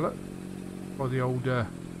guy over there, look. By the old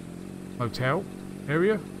motel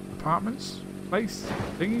area, apartments, place,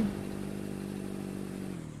 thingy.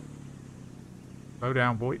 Slow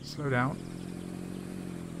down, boy, slow down.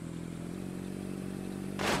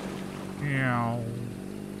 Meow.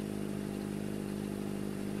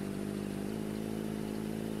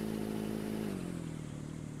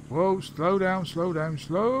 Whoa, slow down, slow down,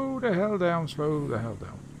 slow the hell down, slow the hell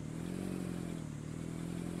down.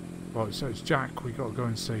 Right, so it's Jack we got to go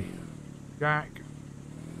and see. Jack.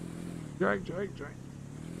 Jack.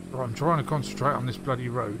 Right, I'm trying to concentrate on this bloody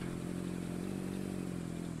road.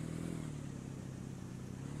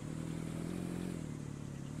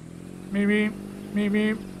 Me.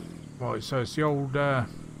 Right, so it's the old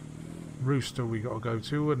rooster we got to go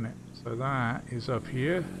to, wouldn't it? So that is up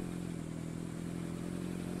here.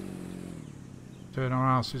 Turn our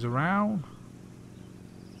asses around.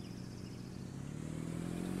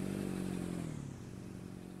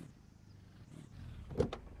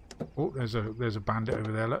 Oh, there's a bandit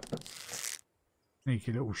over there, look.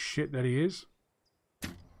 Sneaky little shit that he is.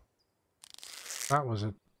 That was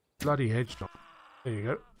a bloody hedgehog. There you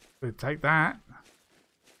go. We'll take that.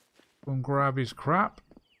 Go and grab his crap.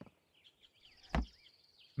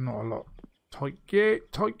 Not a lot. Tight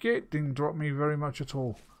gate. Didn't drop me very much at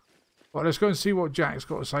all. Right, let's go and see what Jack's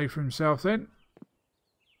got to say for himself then.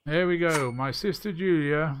 There we go. My sister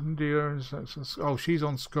Julia. Oh, she's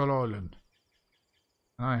on Skull Island.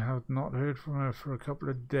 I have not heard from her for a couple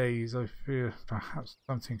of days. I fear perhaps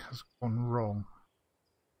something has gone wrong.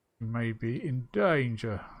 She may be in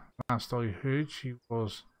danger. Last I heard, she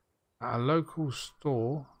was at a local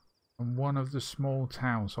store in one of the small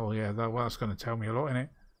towns. Oh yeah, that's going to tell me a lot, innit?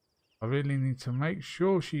 I really need to make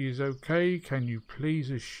sure she is okay. Can you please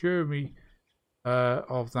assure me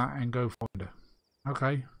of that and go find her?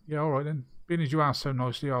 Okay, yeah, alright then. Being as you asked so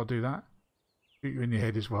nicely, I'll do that. Shoot you in the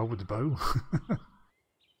head as well with the bow.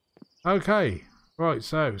 Okay, right,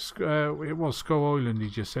 so it was Skull Island, he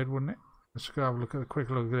just said, wasn't it? Let's go have a quick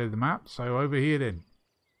look at the map. So over here then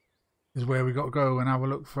is where we got to go and have a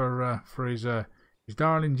look for his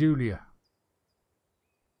darling Julia.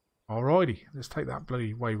 Alrighty, let's take that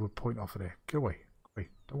bloody wayward point off of there. Go away.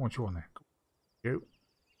 Don't want you on there. Go.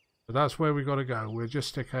 So that's where we got to go. We'll just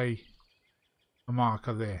stick a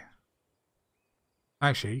marker there.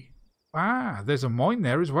 Actually, there's a mine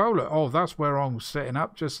there as well. Look. Oh, that's where I'm setting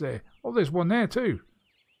up, just there. Oh, there's one there too.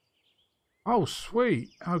 Oh,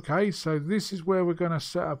 sweet. Okay, so this is where we're going to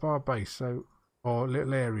set up our base. So, our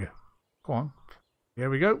little area. Go on. Here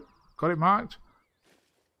we go. Got it marked.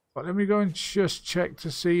 But let me go and just check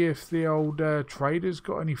to see if the old trader's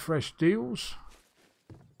got any fresh deals.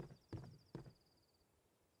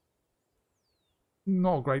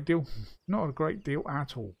 Not a great deal. Not a great deal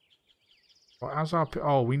at all. But as our...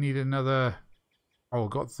 Oh, we need another... Oh, I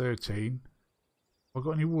got 13. Have I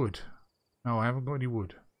got any wood? No, I haven't got any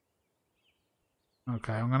wood.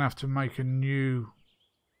 Okay, I'm going to have to make a new...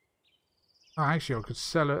 Oh, actually, I could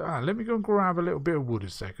sell it. Let me go and grab a little bit of wood a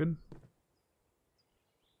second.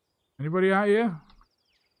 Anybody out here?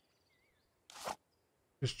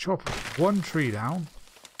 Just chop one tree down.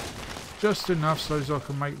 Just enough so as I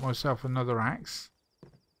can make myself another axe.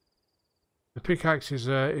 The pickaxe is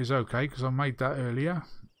okay because I made that earlier.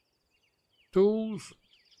 Tools.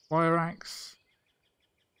 Fire axe.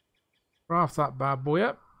 Craft that bad boy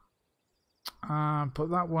up. Put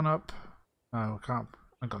that one up. No, I can't.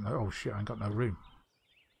 I got no. Oh shit! I ain't got no room.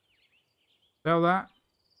 Sell that.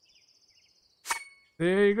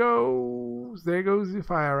 There you go. There goes the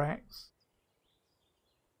fire axe.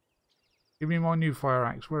 Give me my new fire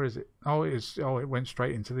axe. Where is it? Oh, it is. Oh, it went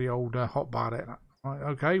straight into the old hot bar there. Right,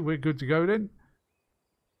 okay, we're good to go then.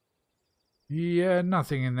 Yeah,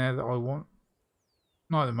 nothing in there that I want.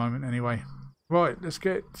 Not at the moment, anyway. Right, let's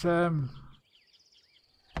get.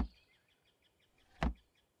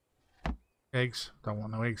 Eggs. Don't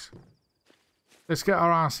want no eggs. Let's get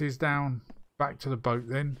our asses down back to the boat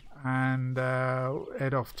then and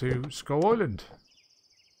head off to Skull Island.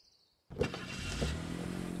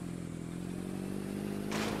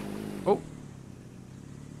 Oh.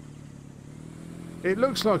 It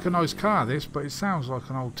looks like a nice car, this, but it sounds like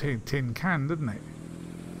an old tin can, doesn't it?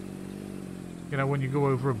 You know, when you go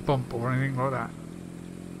over a bump or anything like that.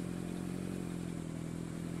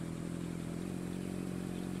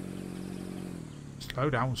 Slow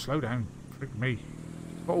down, slow down. Frick me.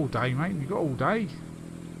 Got all day, mate. You got all day.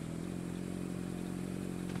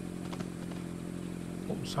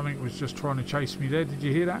 Oh, something was just trying to chase me there. Did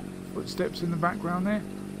you hear that? Footsteps in the background there.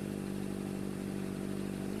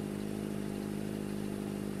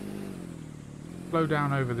 Slow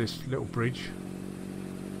down over this little bridge.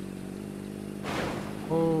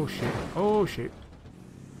 Oh shit. Oh shit.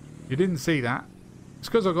 You didn't see that. It's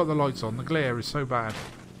because I've got the lights on. The glare is so bad.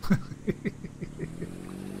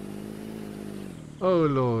 Oh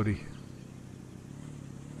lordy.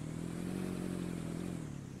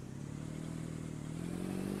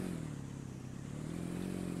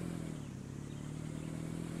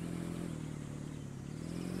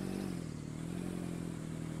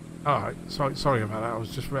 Alright, sorry about that. I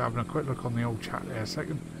was just having a quick look on the old chat there a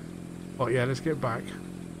second. But yeah, let's get back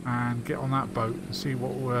and get on that boat and see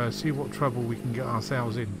what trouble we can get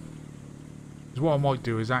ourselves in. Because what I might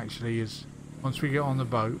do is actually once we get on the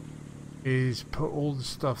boat is put all the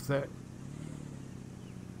stuff that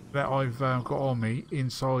I've got on me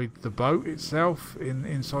inside the boat itself,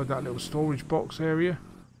 inside that little storage box area,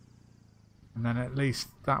 and then at least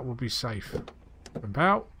that will be safe. Jump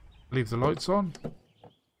out, leave the lights on,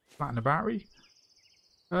 flatten the battery.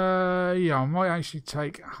 Yeah, I might actually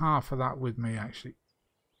take half of that with me actually.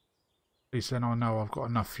 At least then I know I've got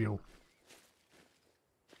enough fuel.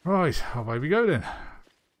 Right, away we go then.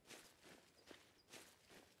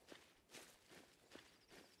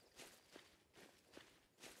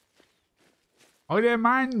 Hi there,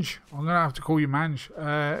 Mange. I'm going to have to call you Mange.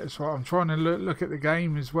 So I'm trying to look at the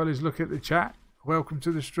game as well as look at the chat. Welcome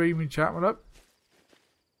to the streaming chat. What up?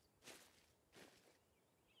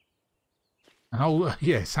 An old,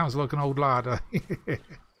 yeah, sounds like an old lad.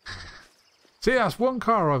 See, that's one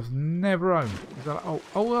car I've never owned. Is that,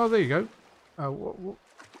 oh, there you go. Oh, what?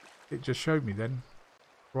 It just showed me then.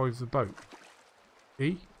 Drive the boat.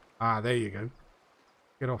 E? Ah, there you go.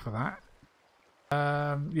 Get off of that.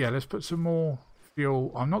 Yeah, let's put some more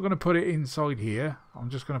fuel. I'm not going to put it inside here. I'm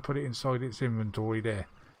just going to put it inside its inventory there,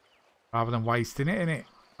 rather than wasting it, innit?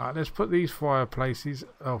 Alright, let's put these fireplaces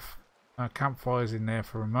of campfires in there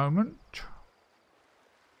for a moment.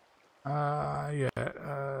 Yeah,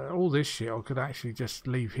 all this shit I could actually just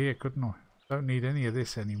leave here, couldn't I? Don't need any of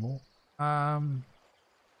this anymore.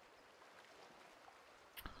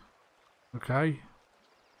 Okay.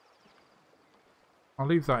 I'll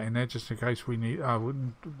leave that in there just in case we need... Oh,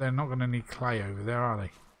 they're not going to need clay over there, are they?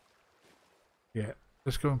 Yeah.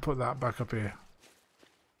 Let's go and put that back up here.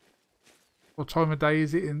 What time of day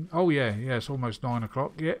is it in? Oh, yeah. Yeah, it's almost 9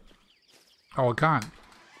 o'clock. Yeah. Oh, I can't.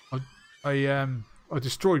 I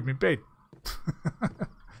destroyed my bed.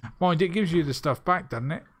 Mind, it gives you the stuff back,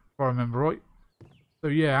 doesn't it? If I remember right. So,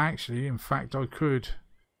 yeah, actually, in fact, I could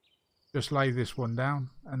just lay this one down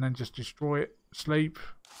and then just destroy it. Sleep.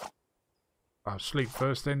 I'll sleep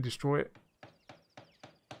first, then destroy it.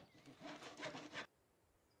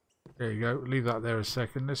 There you go. Leave that there a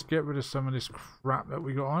second. Let's get rid of some of this crap that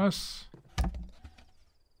we got on us.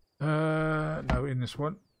 No, in this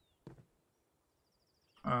one.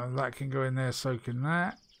 That can go in there, so can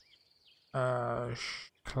that.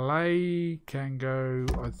 Clay can go,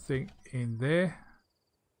 I think, in there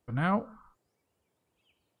for now.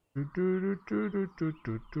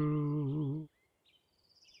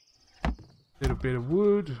 Little bit of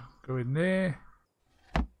wood, go in there.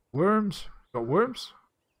 Worms, got worms.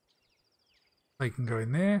 They can go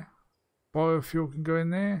in there. Biofuel can go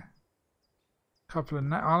in there. Couple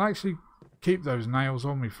of I'll actually keep those nails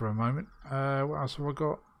on me for a moment. What else have I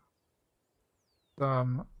got?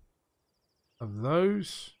 Some of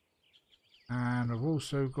those, and I've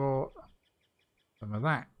also got some of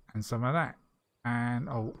that and some of that, and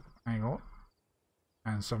oh, hang on,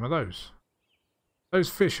 and some of those. Those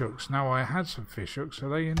fish hooks. Now I had some fish hooks. Are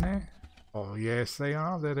they in there? Oh yes, they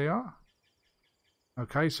are. There they are.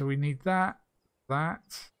 Okay, so we need that, and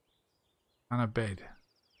a bed.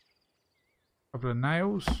 A couple of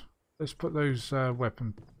nails. Let's put those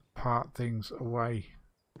weapon part things away.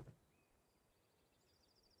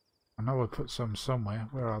 I know I put some somewhere.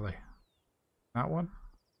 Where are they? That one?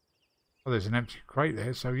 Oh, there's an empty crate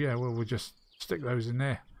there. So yeah, well, we'll just stick those in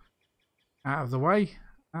there. Out of the way.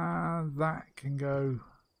 And that can go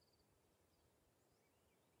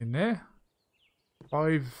in there.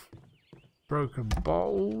 5 broken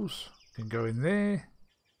bottles can go in there.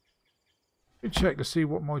 Let me check to see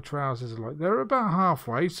what my trousers are like. They're about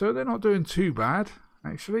halfway, so they're not doing too bad,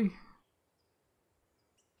 actually.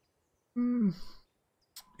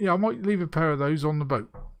 Yeah, I might leave a pair of those on the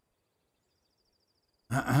boat.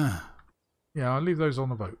 Yeah, I'll leave those on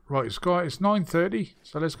the boat. Right, Sky, it's 9:30,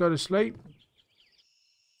 so let's go to sleep.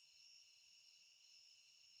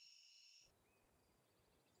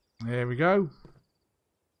 There we go.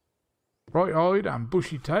 Bright-eyed and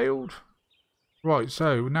bushy-tailed. Right,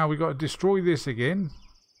 so now we've got to destroy this again.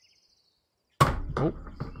 Oh,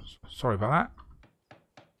 sorry about that.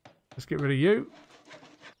 Let's get rid of you.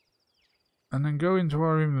 And then go into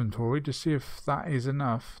our inventory to see if that is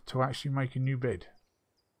enough to actually make a new bed.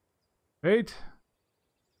 Bed.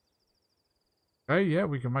 Okay, yeah,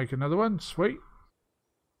 we can make another one. Sweet.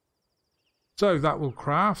 So that will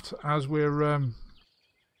craft as we're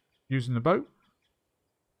using the boat.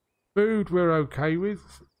 Food we're okay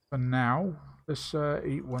with for now. Let's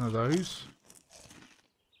eat one of those.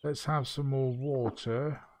 Let's have some more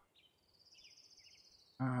water.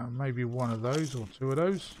 Maybe one of those or 2 of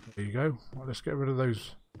those. There you go. Well, let's get rid of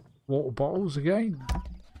those water bottles again.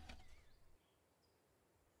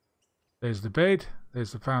 There's the bed.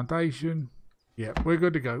 There's the foundation. Yep, we're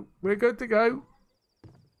good to go. We're good to go.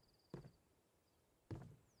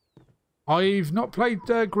 I've not played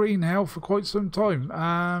Green Hell for quite some time,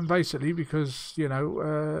 basically because, you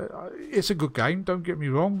know, it's a good game, don't get me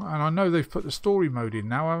wrong, and I know they've put the story mode in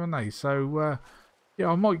now, haven't they? So, yeah,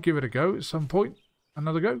 I might give it a go at some point.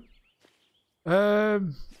 Another go.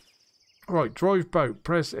 Right, drive boat,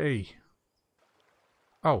 press E.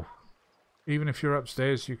 Oh, even if you're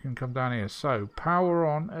upstairs, you can come down here. So, power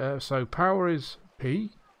on, so power is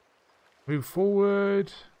P. Move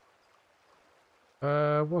forward.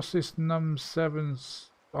 What's this? Num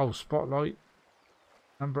 7's, oh, spotlight.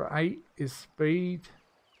 Number 8 is speed.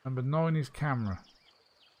 Number 9 is camera.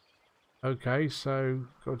 Okay, so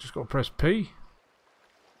just got to press P.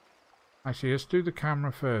 Actually, let's do the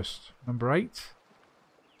camera first. Number 8.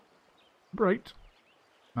 Number 8.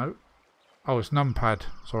 No. Oh, it's numpad.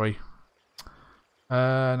 Sorry.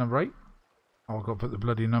 Number 8. Oh, I've got to put the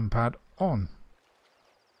bloody numpad on.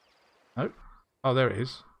 No. Oh, there it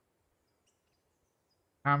is.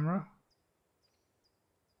 Camera.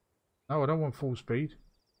 No, I don't want full speed.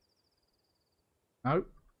 No.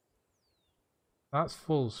 That's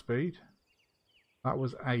full speed. That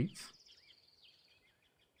was 8.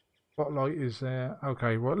 Spotlight is there.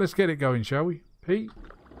 Okay, well, let's get it going, shall we? P.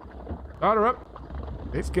 Start her up.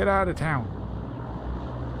 Let's get out of town.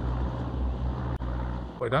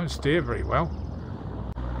 Well, I don't steer very well,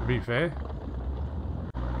 to be fair.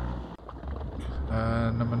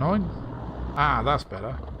 Number 9. Ah, that's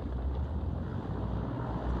better.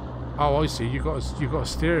 Oh, I see. You got to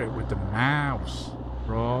steer it with the mouse.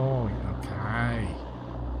 Right. Okay.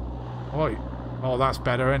 Right. Oh, that's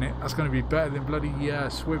better, isn't it? That's going to be better than bloody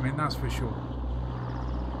swimming. That's for sure.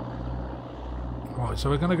 Right. So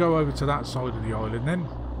we're going to go over to that side of the island then,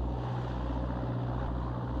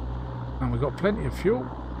 and we've got plenty of fuel.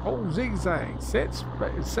 Oh, zigzag. Set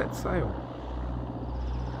sail.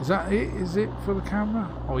 Is that it? Is it for the camera?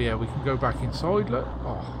 Oh yeah, we can go back inside, look.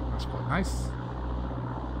 Oh, that's quite nice.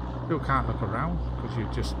 Still can't look around because you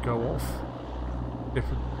just go off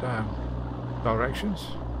different directions.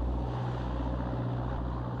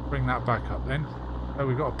 Bring that back up then. So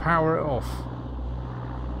we've got to power it off.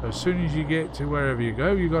 So as soon as you get to wherever you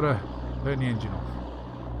go, you've got to turn the engine off.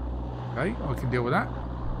 Okay, I can deal with that.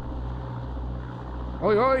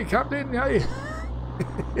 Oi, oi, Captain! Hey.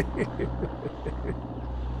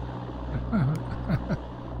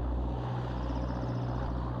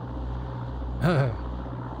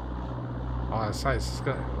 I say it's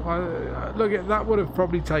gonna, look at that. Would have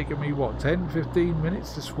probably taken me what, 10-15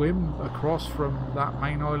 minutes to swim across from that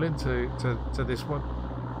main island to this one.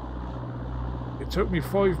 It took me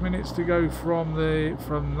 5 minutes to go from the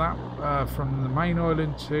main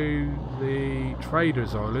island to the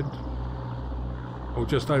Traders Island, or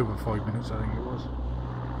just over 5 minutes, I think it was.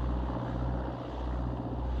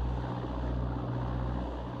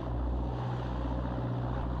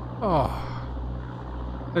 Oh,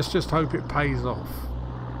 let's just hope it pays off.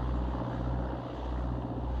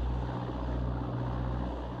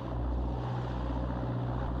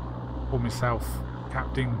 Call myself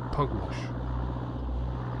Captain Pugwash.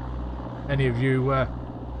 Any of you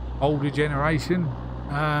older generation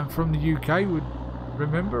from the UK would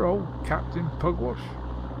remember old Captain Pugwash.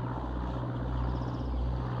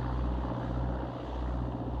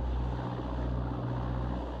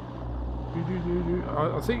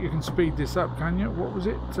 I think you can speed this up, can you? What was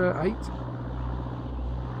it? 8?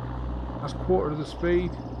 That's quarter of the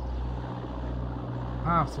speed.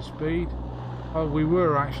 Half the speed. Oh, we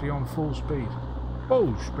were actually on full speed.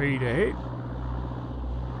 Full speed ahead.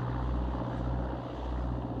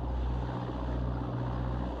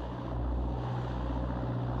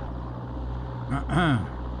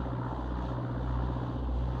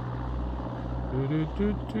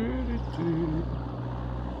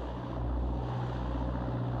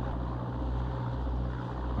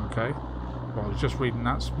 Okay. Well, I was just reading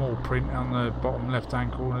that small print on the bottom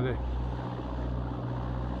left-hand corner there.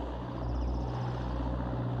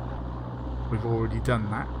 We've already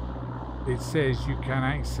done that. It says you can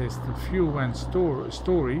access the fuel and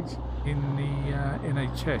storage in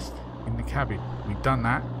a chest in the cabin. We've done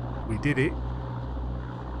that. We did it.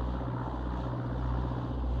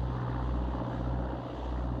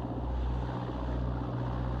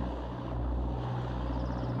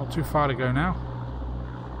 Not too far to go now.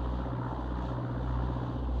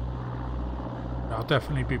 I'll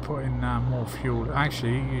definitely be putting more fuel.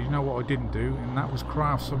 Actually, you know what I didn't do, and that was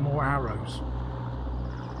craft some more arrows.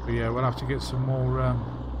 But yeah, we'll have to get some more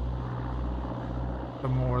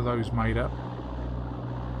of those made up.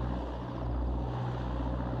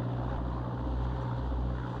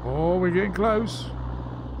 Oh, we're getting close.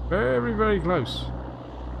 Very, very close.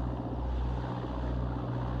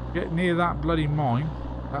 Get near that bloody mine.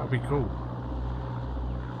 That would be cool.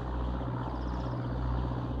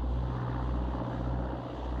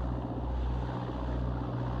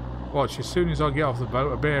 Watch, as soon as I get off the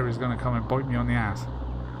boat, a bear is going to come and bite me on the ass.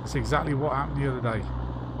 That's exactly what happened the other day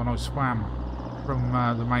when I swam from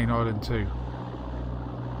the main island too.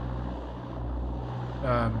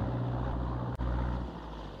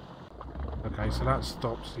 Okay, so that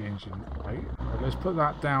stops the engine. Right, let's put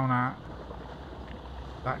that down at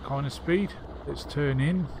that kind of speed. Let's turn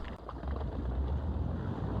in.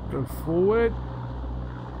 Go forward.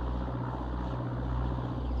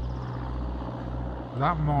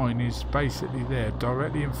 That mine is basically there,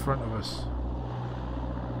 directly in front of us.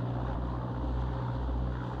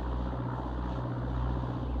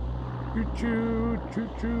 Choo-choo,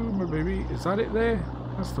 choo-choo, my baby. Is that it there?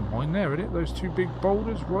 That's the mine there, isn't it? Those two big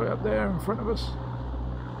boulders right up there in front of us.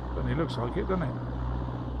 Certainly looks like it, doesn't it?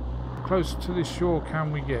 How close to this shore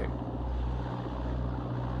can we get?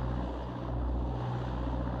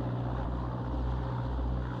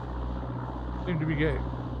 Seem to be get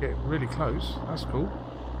really close. That's cool.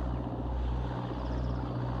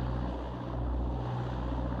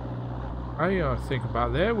 Hey, I think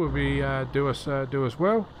about there will be do us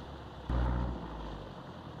well.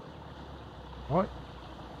 What?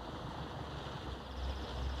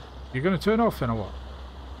 You're going to turn off then or what?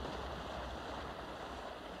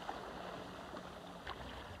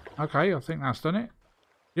 Okay, I think that's done it.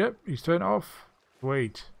 Yep, he's turned it off.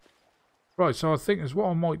 Sweet. Right, so I think is what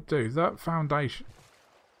I might do. That foundation.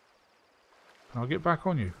 Can I get back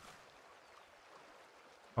on you?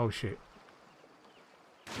 Oh shit.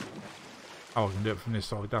 Oh, I can do it from this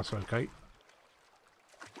side. That's okay.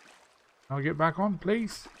 Can I get back on,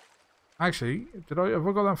 please? Actually, have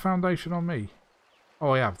I got that foundation on me?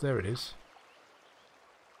 Oh, I have. There it is.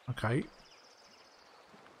 Okay.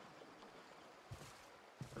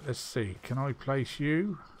 Let's see. Can I place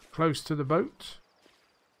you close to the boat?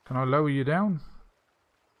 Can I lower you down?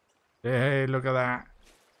 Yeah, look at that.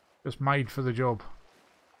 Just made for the job.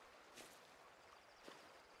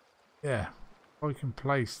 Yeah. I can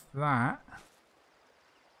place that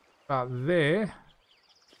about there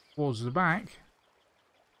towards the back.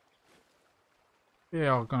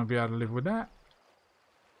 Yeah, I'm going to be able to live with that.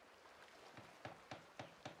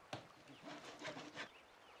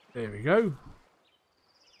 There we go.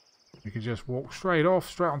 We can just walk straight off,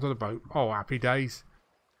 straight onto the boat. Oh, happy days.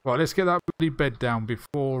 Right, let's get that bloody bed down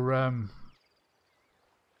before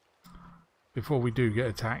we do get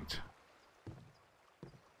attacked.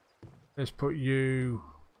 Let's put you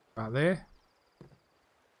about there.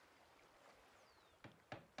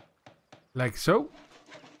 Like so.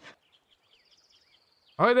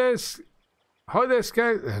 Hi there,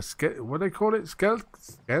 Scout. What do they call it?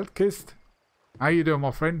 Scout-kist. How you doing,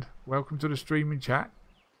 my friend? Welcome to the streaming chat.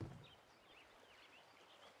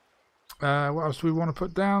 What else do we want to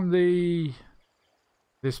put down?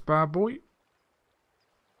 This bad boy.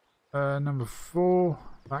 Number 4.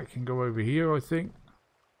 That can go over here, I think.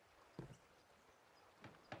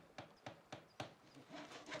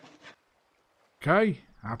 Okay.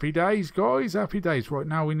 Happy days, guys. Happy days. Right,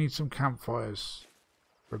 now we need some campfires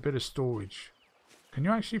for a bit of storage. Can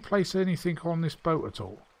you actually place anything on this boat at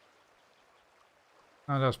all?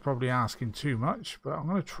 Now, that's probably asking too much, but I'm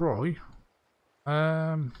going to try.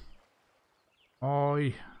 No,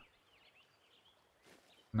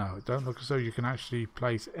 it don't look as though you can actually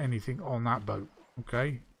place anything on that boat.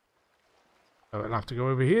 Okay. So it'll have to go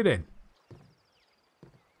over here then.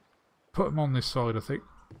 Put them on this side, I think.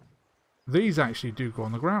 These actually do go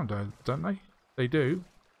on the ground, though, don't they? They do.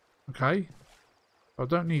 Okay. I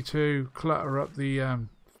don't need to clutter up the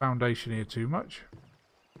foundation here too much.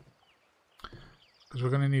 Because we're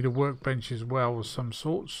going to need a workbench as well of some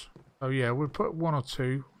sorts. So yeah, we'll put 1 or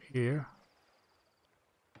 2 here.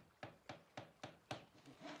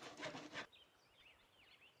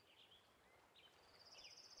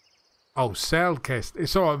 Oh, Cellcast.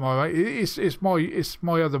 It's alright, my mate. It's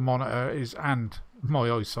my other monitor and my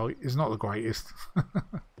eyesight is not the greatest.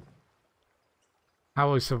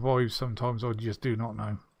 How I survive sometimes I just do not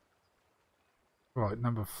know. Right,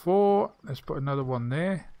 number 4. Let's put another one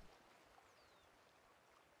there.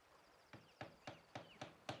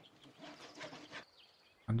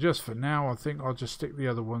 And just for now, I think I'll just stick the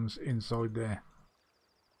other ones inside there.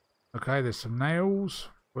 Okay, there's some nails.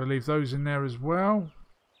 We'll leave those in there as well.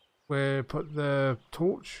 We'll put the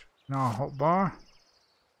torch in our hot bar.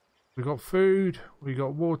 We got food, we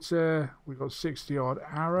got water, we got 60 odd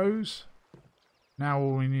arrows. Now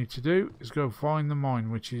all we need to do is go find the mine,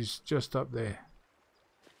 which is just up there.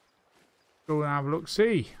 Go and have a look,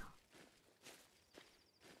 see.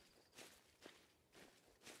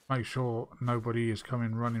 Make sure nobody is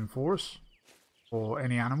coming running for us, or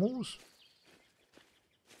any animals.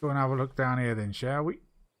 Go and have a look down here then, shall we?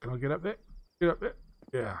 Can I get up there? Get up there.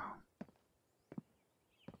 Yeah.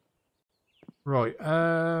 Right,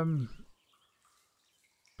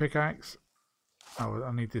 pickaxe. Oh,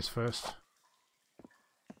 I need this first.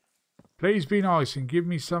 Please be nice and give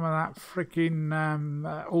me some of that freaking,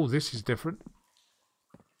 oh, this is different.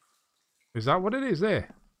 Is that what it is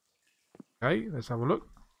there? Okay, let's have a look.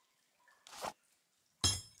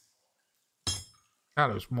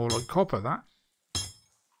 That looks more like copper, that.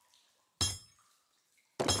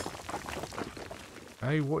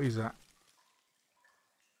 Hey, what is that?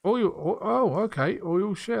 Oil. Oh, okay.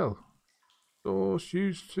 Oil shell. Source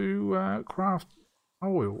used to craft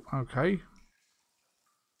oil. Okay.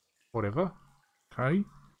 Whatever. Okay.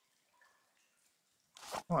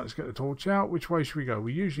 Right, let's get the torch out. Which way should we go?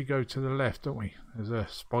 We usually go to the left, don't we? There's a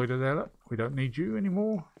spider there. Look. We don't need you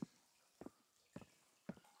anymore.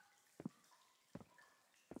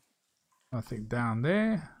 Nothing down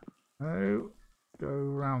there. No. Go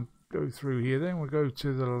around. Go through here then. We'll go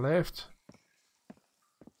to the left.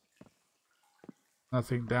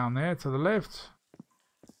 Nothing down there to the left.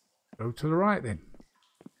 Go to the right then.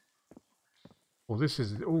 Well, this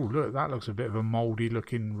is... Oh, look, that looks a bit of a mouldy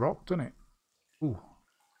looking rock, doesn't it? Ooh.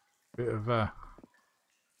 Bit of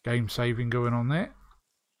game saving going on there.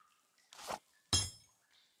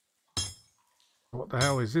 What the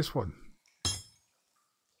hell is this one?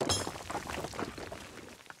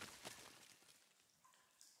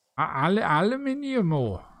 Aluminium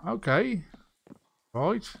ore. Okay.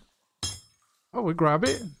 Right. Oh, we grab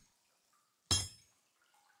it.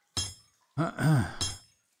 I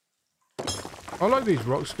like these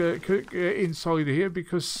rocks inside here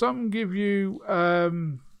because some give you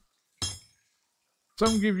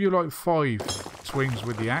like 5 swings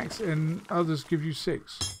with the axe and others give you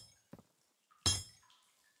 6.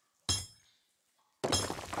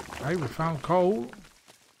 Okay, we found coal.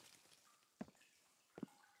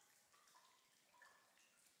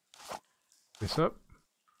 This up.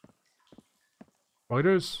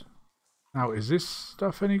 Spiders. Now, is this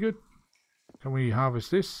stuff any good? Can we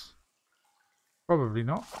harvest this? Probably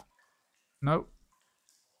not. No.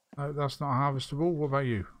 No, that's not harvestable. What about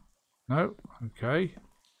you? No. Okay.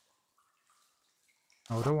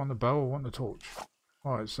 Oh, I don't want the bow. I want the torch.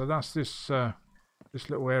 Alright, so that's this this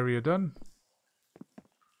little area done.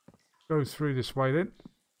 Go through this way then.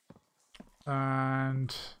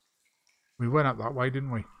 And we went up that way,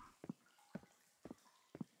 didn't we?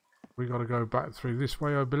 We got to go back through this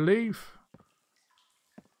way, I believe.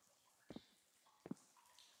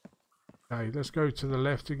 Okay, let's go to the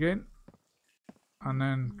left again. And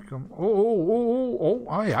then come... Oh,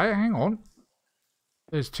 hey, hang on.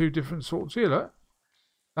 There's 2 different sorts here, look.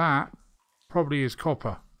 That probably is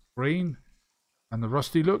copper. Green. And the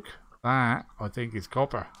rusty look. That, I think, is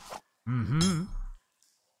copper. Mm-hmm.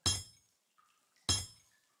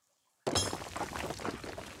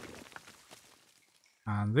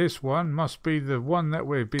 And this one must be the one that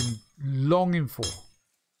we've been longing for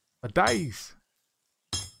days.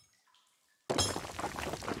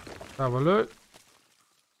 Have a look.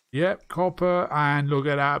 Yep, copper. And look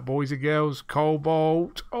at that, boys and girls.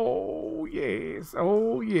 Cobalt. Oh, yes.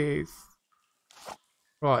 Oh, yes.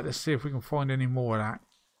 Right, let's see if we can find any more of that.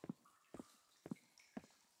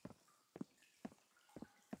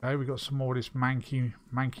 Okay, we got some more of this manky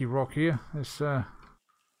rock here. This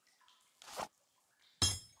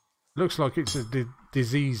looks like it's a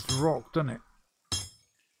diseased rock, doesn't it?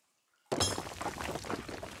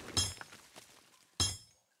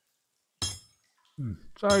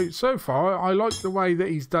 So far, I like the way that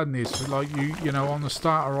he's done this. Like you know, on the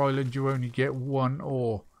starter island, you only get one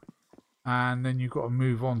ore, and then you've got to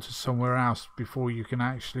move on to somewhere else before you can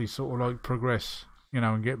actually sort of like progress, you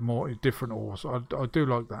know, and get more different ores. I do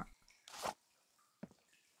like that.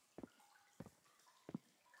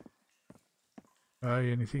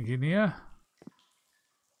 Anything in here?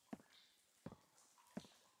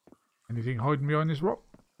 Anything hiding behind this rock?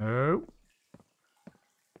 No.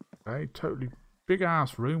 Okay, totally big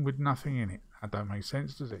ass room with nothing in it. That don't make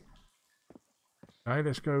sense, does it? Okay,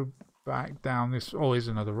 let's go back down this. Oh, here's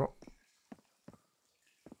another rock.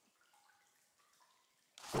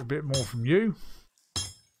 Get a bit more from you.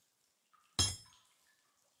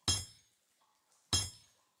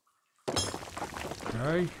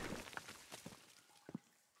 Okay.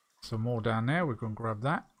 Some more down there. We're going to grab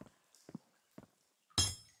that.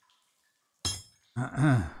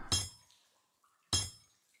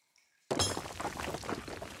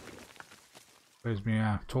 Where's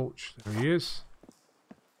my torch? There he is.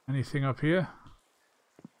 Anything up here?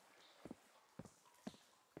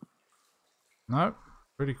 No.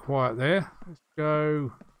 Pretty quiet there. Let's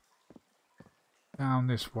go down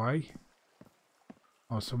this way.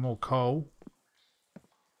 Oh, some more coal.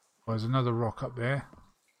 Oh, there's another rock up there.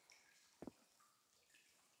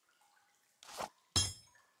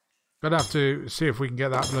 Gonna have to see if we can get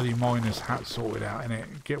that bloody miner's hat sorted out in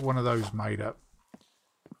it. Get one of those made up.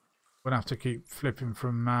 Gonna have to keep flipping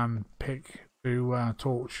from pick to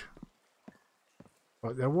torch.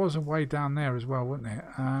 But there was a way down there as well, wasn't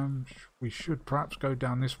there? We should perhaps go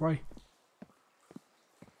down this way.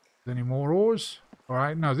 Any more ores?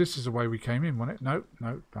 Alright, no, this is the way we came in, wasn't it? Nope,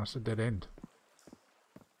 nope, that's a dead end.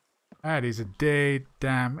 That is a dead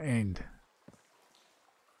damn end.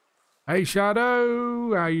 Hey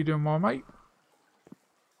Shadow, how you doing, my mate?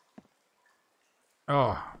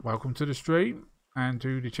 Oh, welcome to the stream and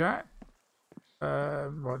to the chat.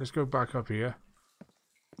 Right, let's go back up here.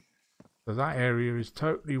 So that area is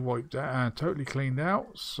totally wiped out, totally cleaned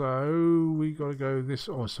out. So we got to go this,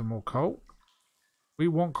 or some more coal. We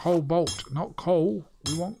want cobalt, not coal.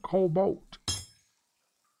 We want cobalt.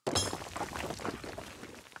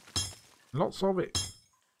 Lots of it.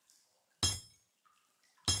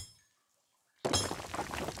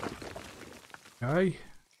 Okay.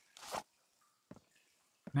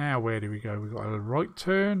 Now where do we go? We got a right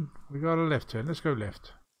turn. We got a left turn. Let's go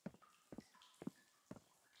left.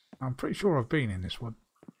 I'm pretty sure I've been in this one.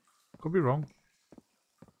 Could be wrong.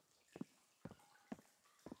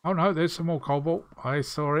 Oh no, there's some more cobalt. I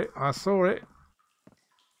saw it. I saw it.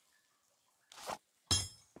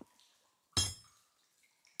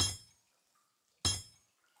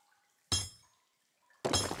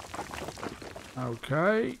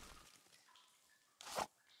 Okay.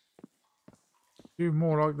 Do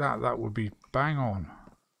more like that. That would be bang on.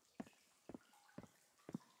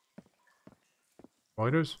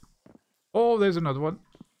 Spiders. Oh, there's another one.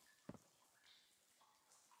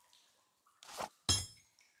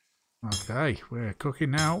 Okay, we're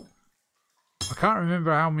cooking now. I can't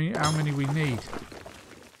remember how many we need.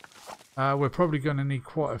 We're probably going to need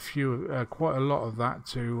quite a lot of that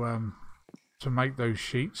to make those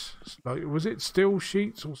sheets. Like, was it steel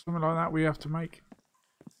sheets or something like that we have to make?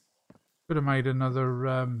 Could have made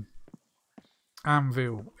another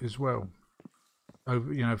anvil as well.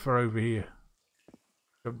 Over, you know, for over here.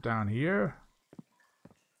 Jump down here.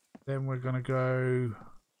 Then we're going to go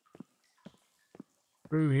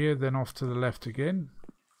through here, then off to the left again.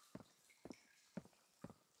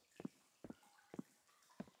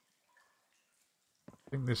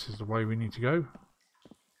 I think this is the way we need to go.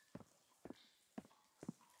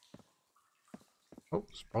 Oh,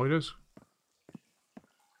 spiders.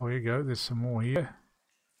 Oh, here you go. There's some more here.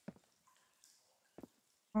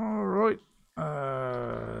 All right.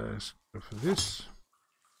 Let's go for this.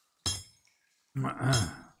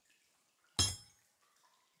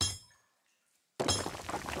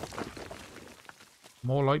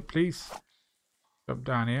 More light, please. Jump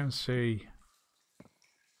down here and see.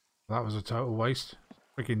 That was a total waste.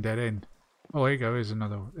 Freaking dead end. Oh, here you go. Here's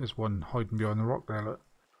another. There's one hiding behind the rock there. Look.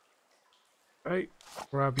 Okay,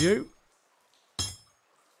 grab you.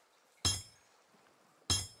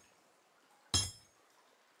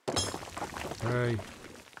 Okay.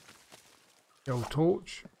 The old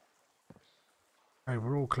torch. Okay,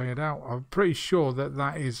 we're all cleared out. I'm pretty sure that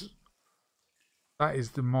that is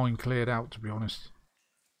the mine cleared out, to be honest.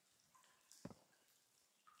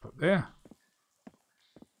 Up there.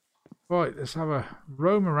 Right, let's have a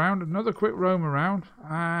roam around. Another quick roam around.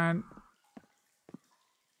 And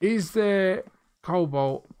is there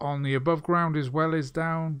cobalt on the above ground as well as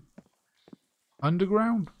down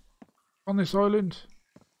underground on this island?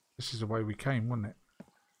 This is the way we came, wasn't it?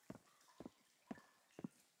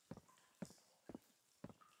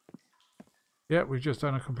 Yeah, we've just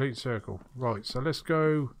done a complete circle. Right, so let's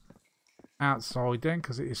go outside then,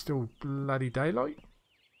 because it is still bloody daylight.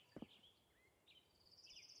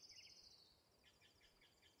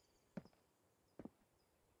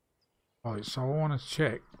 Right, so I want to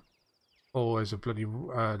check. Oh, there's a bloody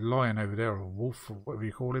lion over there, or wolf, or whatever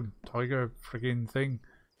you call him. Tiger friggin' thing.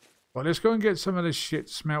 Right, let's go and get some of this shit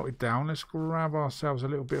smelted down. Let's grab ourselves a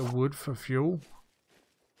little bit of wood for fuel.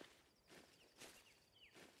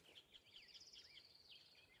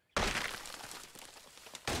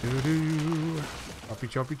 Doo-doo. Choppy,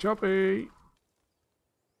 choppy, choppy.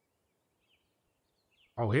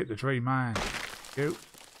 Oh, hit the tree, man. Go.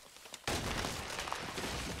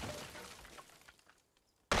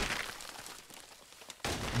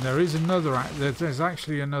 And there is another, there's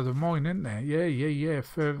actually another mine, isn't there? Yeah,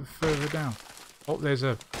 further down. Oh, there's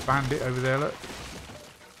a bandit over there, look.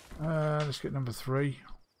 Let's get number 3.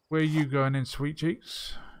 Where are you going in, sweet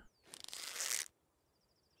cheeks?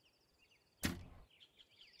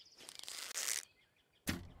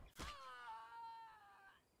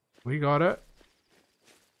 We got it.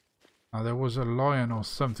 Now there was a lion or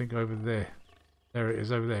something over there. There it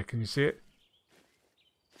is over there. Can you see it?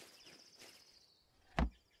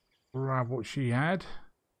 Grab what she had.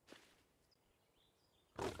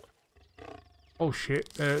 Oh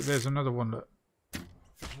shit, there's another one, look.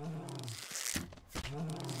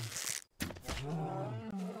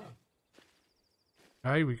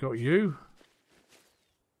 Okay, we got you.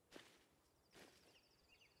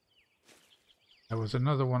 There was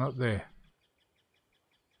another one up there.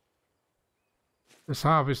 Let's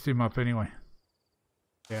harvest him up anyway.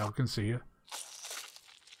 Yeah, I can see you.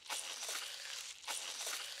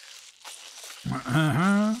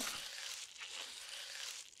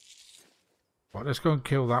 Right, let's go and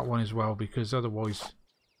kill that one as well, because otherwise,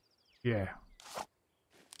 yeah,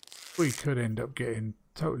 we could end up getting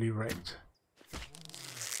totally wrecked.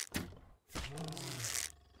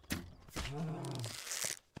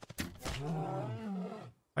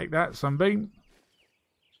 Take that, Sunbeam.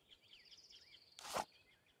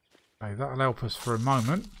 Okay, that'll help us for a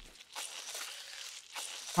moment.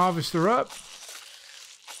 Harvester up.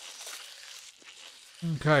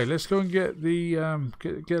 Okay, let's go and get the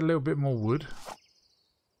get a little bit more wood.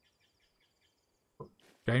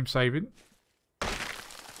 Game saving.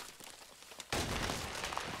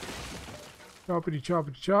 Choppity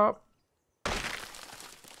choppity chop.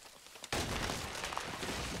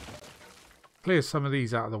 Clear some of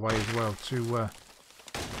these out of the way as well, to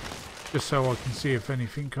just so I can see if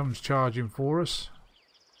anything comes charging for us.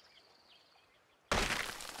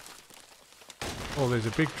 Oh, there's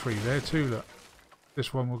a big tree there too, look.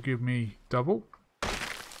 This one will give me double.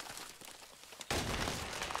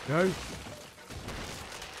 Go.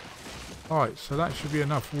 Alright, so that should be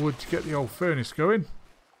enough wood to get the old furnace going.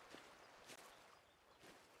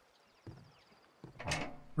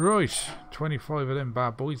 Right, 25 of them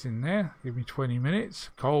bad boys in there. Give me 20 minutes.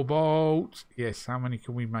 Cobalt. Yes, how many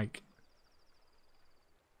can we make?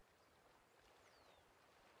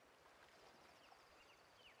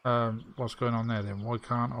 What's going on there then? Why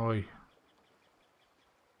can't I?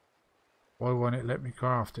 Why won't it let me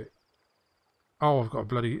craft it? Oh, I've got a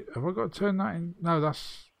bloody... Have I got to turn that in? No,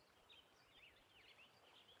 that's...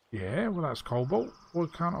 Yeah, well that's cobalt. Why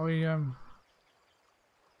can't I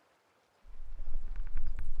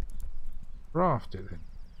craft it then?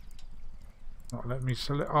 Not let me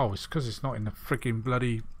select... Oh, it's because it's not in the freaking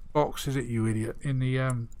bloody box, is it, you idiot? In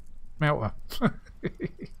the melter.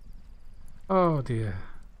 Oh dear.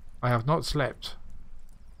 I have not slept.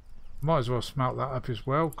 Might as well smelt that up as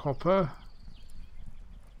well. Copper.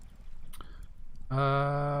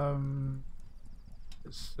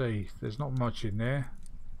 Let's see. There's not much in there.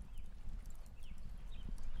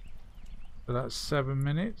 So that's 7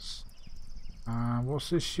 minutes. What's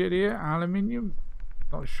this shit here? Aluminium?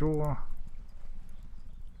 Not sure.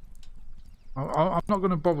 I'm not going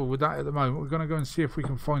to bother with that at the moment. We're going to go and see if we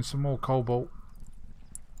can find some more cobalt.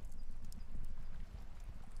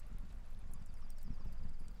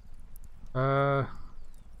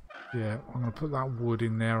 Yeah, I'm going to put that wood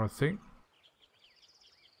in there, I think.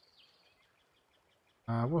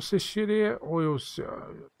 What's this shit here? Oils. I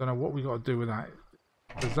don't know what we got to do with that.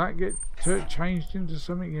 Does that get changed into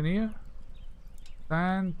something in here?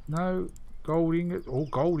 Sand? No. Gold ingots? Oh,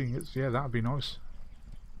 gold ingots. Yeah, that'd be nice.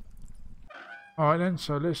 Alright then,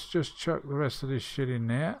 so let's just chuck the rest of this shit in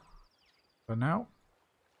there for now.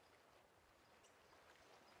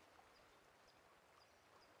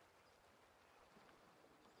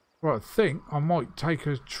 Right, I think I might take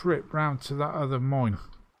a trip round to that other mine.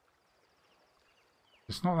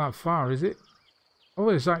 It's not that far, is it? Oh,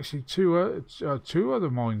 there's actually two other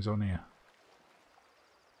mines on here.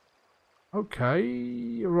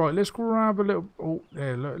 Okay, right, let's grab a little... Oh,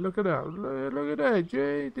 there, look at that. Look at that,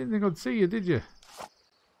 Jay. Didn't think I'd see you, did you?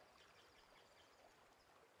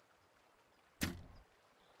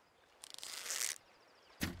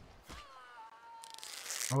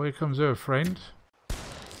 Oh, here comes her friend.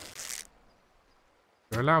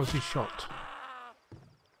 You're a lousy shot.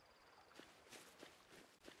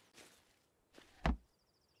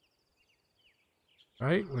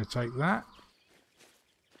 Okay, we'll take that.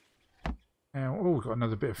 Now, oh, we've got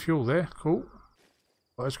another bit of fuel there. Cool.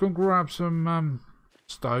 Right, let's go and grab some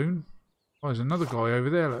stone. Oh, there's another guy over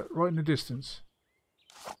there, look, right in the distance.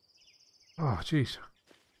 Oh, jeez.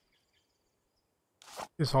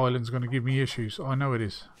 This island's going to give me issues. I know it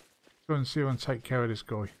is. Let's go and see if I can take care of this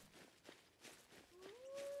guy.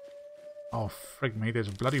 Oh, frig me, there's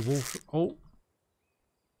a bloody wolf. Oh.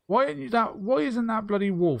 Why isn't that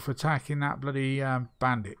bloody wolf attacking that bloody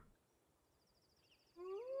bandit?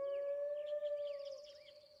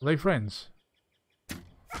 Are they friends?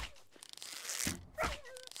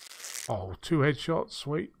 Oh, 2 headshots,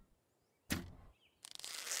 sweet.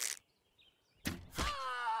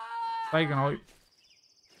 Taken out.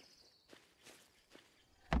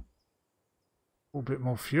 A little bit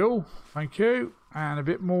more fuel, thank you, and a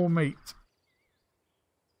bit more meat.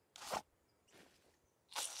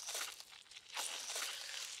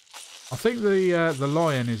 I think the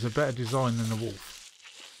lion is a better design than the wolf,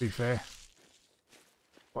 to be fair.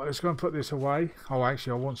 Right, let's go and put this away. Oh,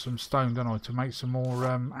 actually, I want some stone, don't I, to make some more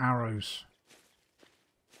arrows.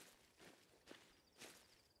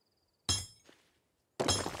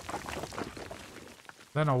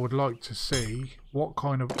 Then I would like to see what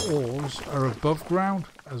kind of ores are above ground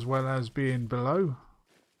as well as being below.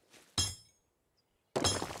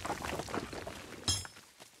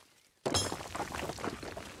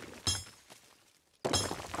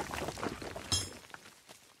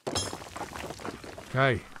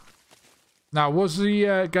 Okay. Now, was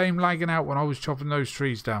the game lagging out when I was chopping those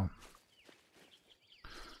trees down?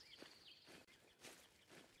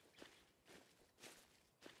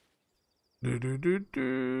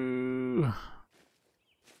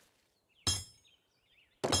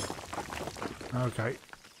 Okay.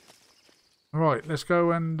 Right, let's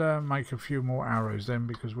go and make a few more arrows then,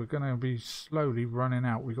 because we're going to be slowly running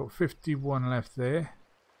out. We've got 51 left there.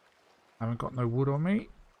 Haven't got no wood on me.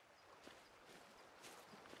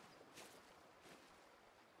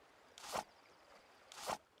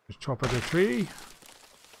 Just chop at the tree.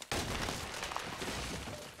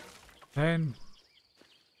 10.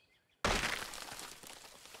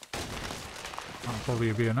 That'll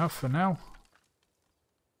probably be enough for now.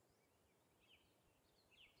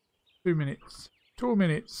 2 minutes. 2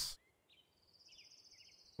 minutes.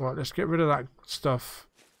 Right, let's get rid of that stuff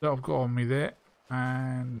that I've got on me there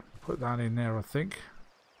and put that in there, I think.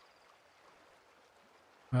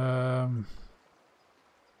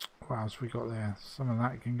 What else we got there? Some of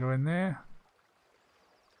that can go in there.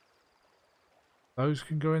 Those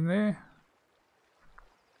can go in there.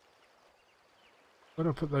 Where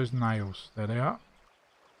do I put those nails? There they are.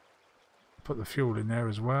 Put the fuel in there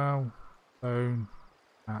as well. Stone.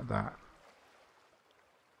 That.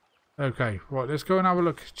 Okay, right, let's go and have a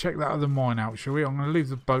look. Check that other mine out, shall we? I'm going to leave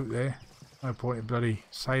the boat there. No point in bloody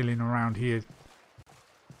sailing around here.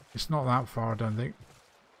 It's not that far, I don't think.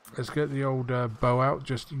 Let's get the old bow out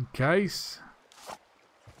just in case.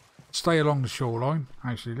 Stay along the shoreline.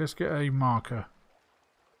 Actually, let's get a marker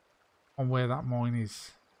on where that mine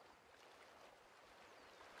is.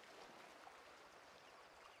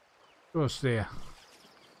 Just there.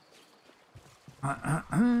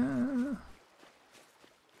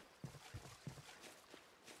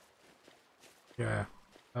 Yeah.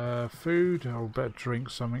 Food. I'll better drink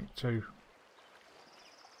something too.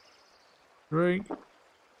 Drink.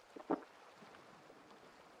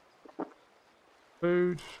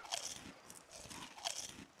 Food.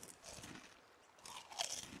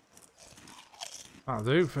 That'll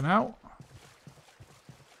do for now.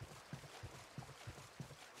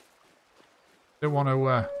 Don't want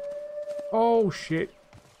to oh shit.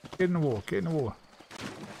 Get in the water, get in the water.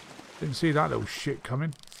 Didn't see that little shit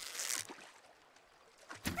coming.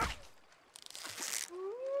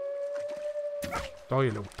 Die,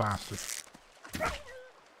 you little bastard.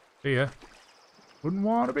 See ya. Wouldn't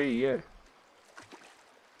want to be here.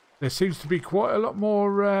 There seems to be quite a lot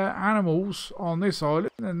more animals on this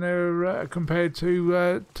island than there compared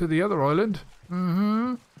to the other island.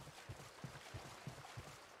 Mm-hmm.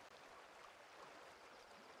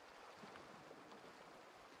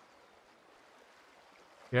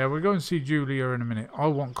 Yeah, we're going to see Julia in a minute. I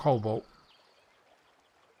want cobalt.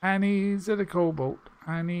 Annie's at the cobalt.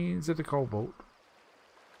 Annie's at the cobalt.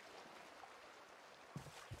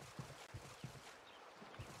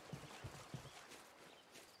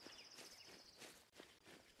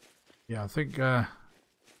 Yeah, I think we'll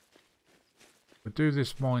do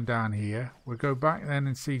this mine down here. We'll go back then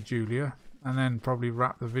and see Julia, and then probably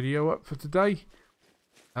wrap the video up for today.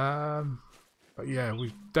 But yeah,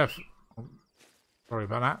 we definitely. Sorry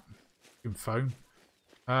about that. Phone.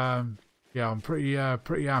 Yeah, I'm pretty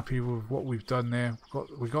happy with what we've done there.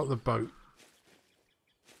 We got the boat.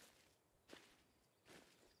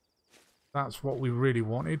 That's what we really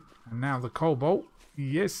wanted. And now the cobalt.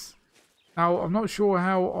 Yes. Now I'm not sure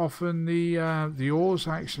how often the ores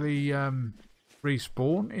actually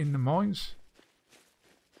respawn in the mines.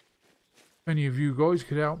 If any of you guys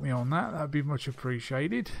could help me on that, that'd be much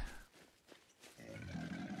appreciated.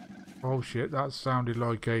 Oh shit, that sounded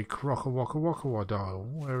like a crocka-wocka-wocka dial.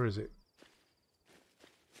 Where is it?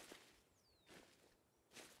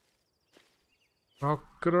 That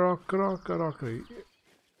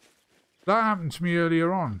happened to me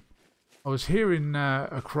earlier on. I was hearing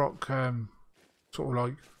a croc sort of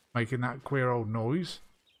like making that queer old noise.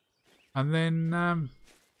 And then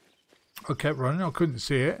I kept running, I couldn't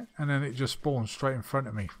see it, and then it just spawned straight in front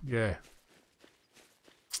of me. Yeah.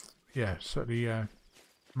 Yeah, certainly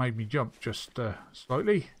made me jump just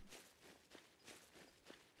slightly.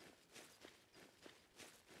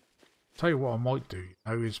 Tell you what I might do, you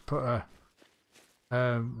know, is put a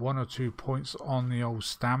 1 or 2 points on the old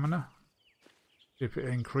stamina. If it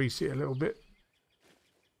increase it a little bit.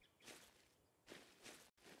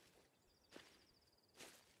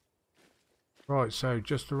 Right, so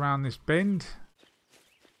just around this bend.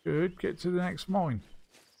 Good, get to the next mine.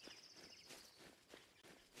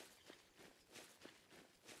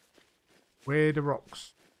 Where the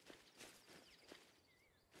rocks?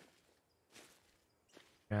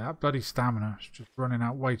 Yeah, that bloody stamina is just running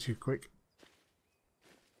out way too quick.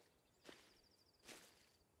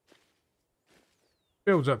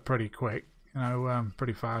 Builds up pretty quick, you know,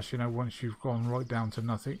 pretty fast, you know, once you've gone right down to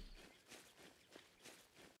nothing.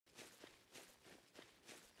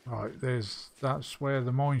 Right, that's where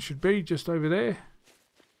the mine should be, just over there.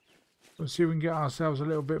 Let's see if we can get ourselves a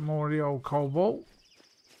little bit more of the old cobalt.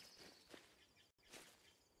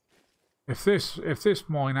 If this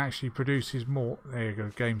mine actually produces more, there you go,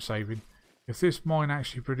 game saving. If this mine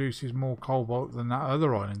actually produces more cobalt than that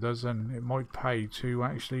other island does, then it might pay to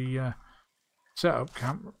actually set up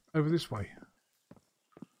camp over this way.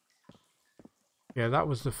 Yeah, that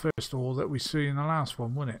was the first ore that we see in the last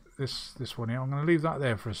one, wasn't it? This one here. I'm going to leave that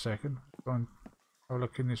there for a second. Go and have a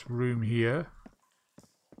look in this room here.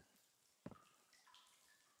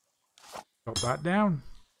 Drop that down.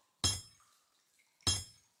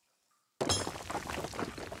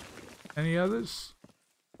 Any others?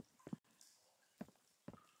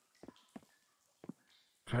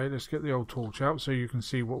 Okay, let's get the old torch out so you can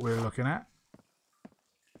see what we're looking at.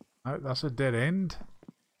 No, that's a dead end.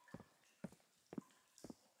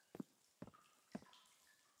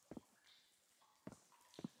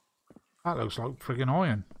 That looks like friggin'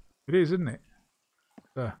 iron. It is, isn't it?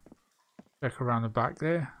 Check around the back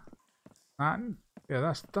there. And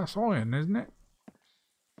yeah, that's iron, isn't it?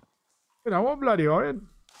 You know what, bloody iron?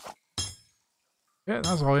 Yeah,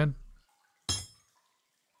 that's iron.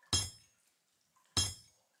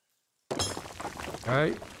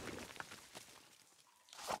 Okay.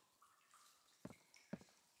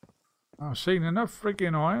 I've seen enough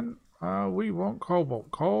friggin' iron. We want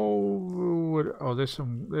cobalt. Coal. Oh, there's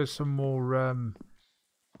some more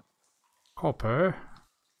copper.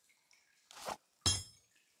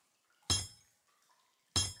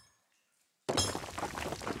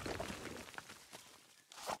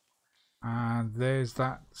 And there's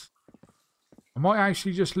that. I might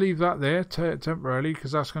actually just leave that there temporarily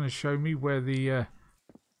because that's going to show me where the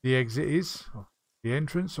exit is, or the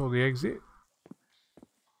entrance or the exit.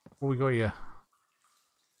 What we got here?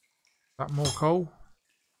 That more coal?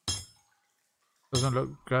 Doesn't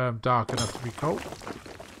look dark enough to be coal.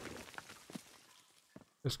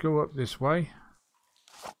 Let's go up this way.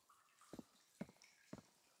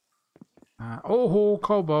 Oh,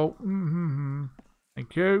 cobalt.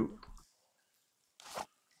 Thank you.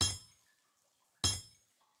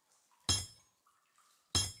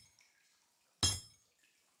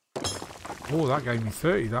 Oh, that gave me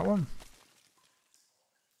 30, that one.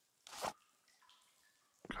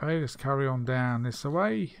 Okay, let's carry on down this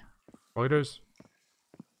way. Spiders.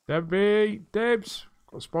 Debbie, Debs,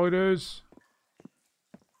 got spiders.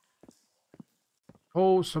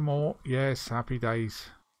 Oh, some more. Yes, happy days.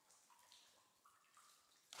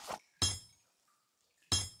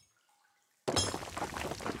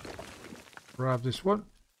 Grab this one.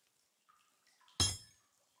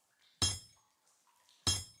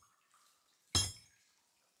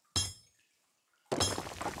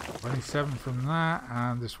 27 from that,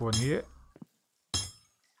 and this one here.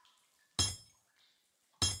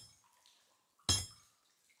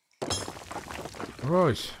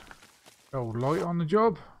 Right, old light on the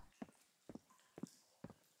job.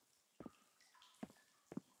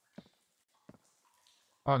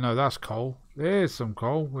 Oh no, that's coal. There's some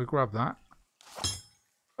coal. We'll grab that.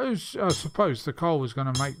 I suppose the coal was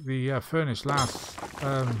going to make the furnace last.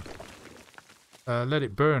 Let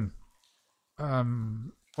it burn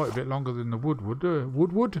quite a bit longer than the wood would.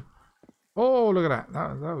 Wood. Oh, look at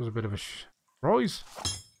that. That was a bit of a surprise.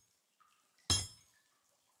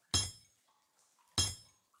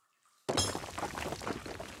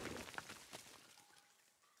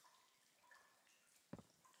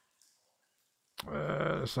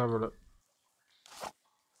 Let's have a look.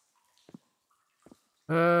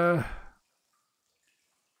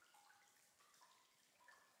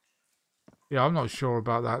 Yeah, I'm not sure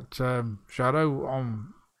about that shadow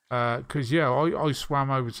on because yeah, I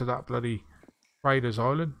swam over to that bloody Raiders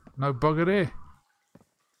Island. No bugger there.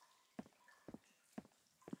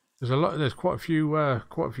 There's quite a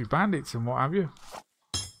few bandits and what have you.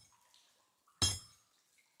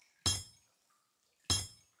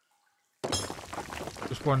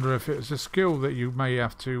 Just wonder if it's a skill that you may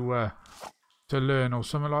have to learn or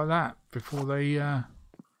something like that before they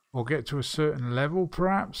or get to a certain level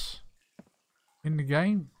perhaps in the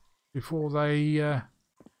game before they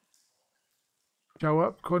show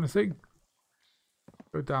up, kind of thing.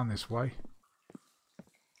 Go down this way.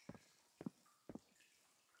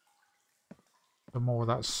 Some more of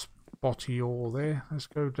that spotty ore there. Let's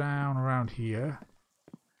go down around here.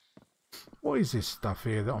 What is this stuff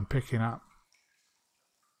here that I'm picking up?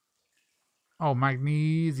 Oh,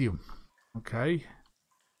 magnesium. Okay.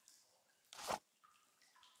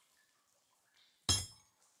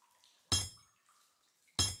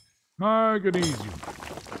 Magnesium.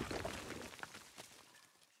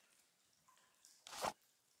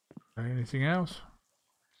 Okay, anything else?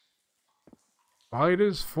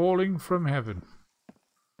 Spiders falling from heaven.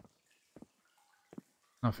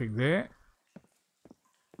 Nothing there.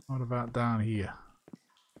 What about down here?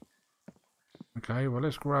 Okay, well,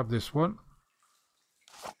 let's grab this one.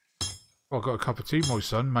 Well, I got a cup of tea my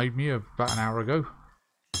son made me about an hour ago.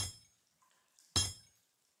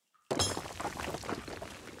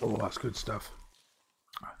 Oh, that's good stuff.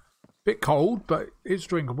 Bit cold, but it's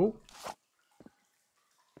drinkable.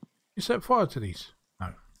 You set fire to these?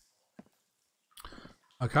 No.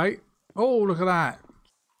 Okay. Oh, look at that.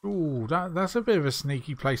 Oh, that's a bit of a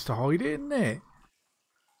sneaky place to hide it, isn't it?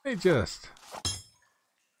 It just...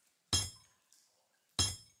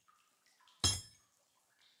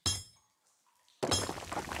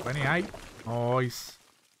 28. Nice.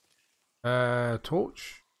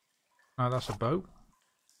 Torch. No, that's a bow.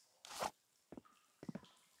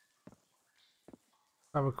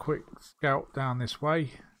 Have a quick scout down this way.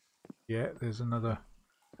 Yeah, there's another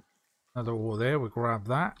ore there. We'll grab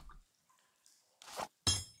that.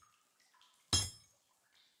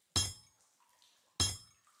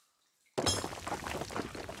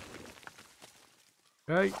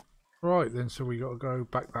 Okay. Right then, so we got to go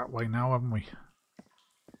back that way now, haven't we?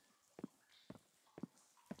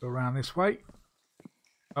 Go around this way.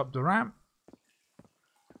 Up the ramp.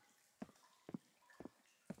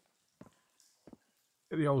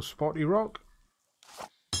 Get the old spotty rock.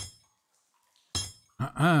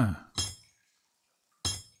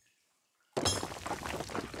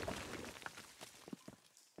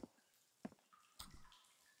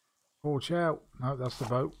 Watch out. No, that's the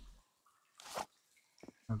boat.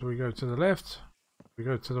 Now, do we go to the left? We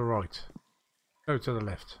go to the right. Go to the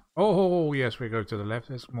left. Oh, yes, we go to the left.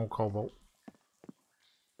 There's more cobalt.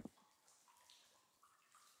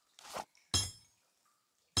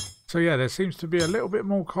 So yeah, there seems to be a little bit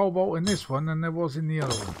more cobalt in this one than there was in the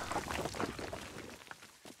other one.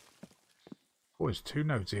 Oh, there's two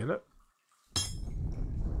nodes here, look.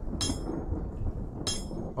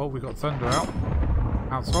 Oh, we got thunder out.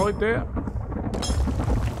 Outside there.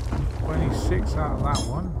 26 out of that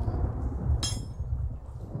one.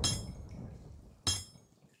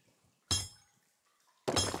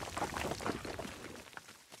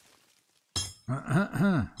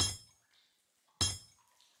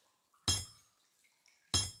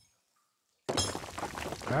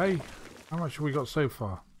 Okay, how much have we got so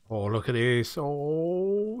far? Oh, look at this.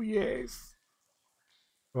 Oh, yes.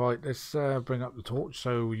 Right, let's bring up the torch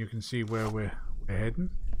so you can see where we're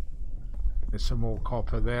heading. There's some more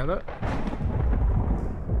copper there, look.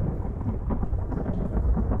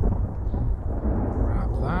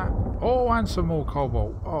 Grab that. Oh, and some more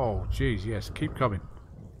cobalt. Oh, geez, yes, keep coming.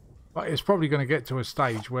 But it's probably going to get to a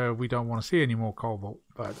stage where we don't want to see any more cobalt.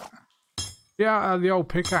 But yeah, the old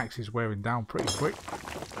pickaxe is wearing down pretty quick.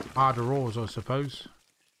 Harder ores, I suppose.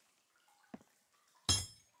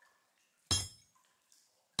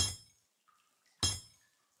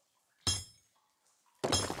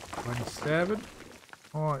 27.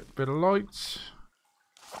 Alright, bit of lights.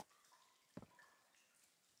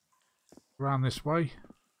 Around this way.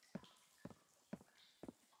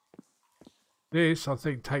 This, I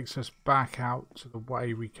think, takes us back out to the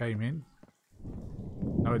way we came in.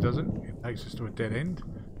 No, it doesn't. It takes us to a dead end.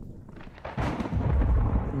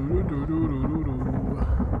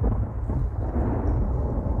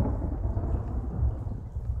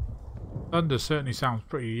 Thunder certainly sounds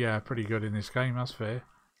pretty good in this game, that's fair.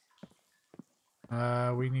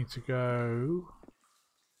 We need to go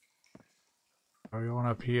on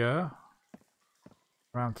up here,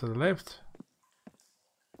 round to the left.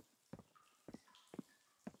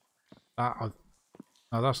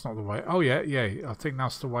 No, that's not the way. Oh yeah, I think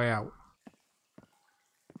that's the way out.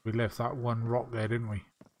 We left that one rock there, didn't we?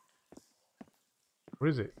 Where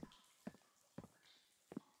is it?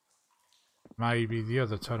 Maybe the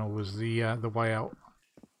other tunnel was the way out.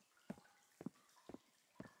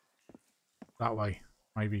 That way,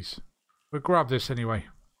 maybe. We'll grab this anyway.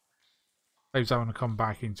 Saves having to come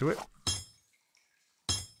back into it.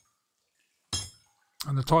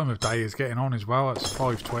 And the time of day is getting on as well. It's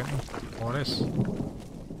 5:20 more or less.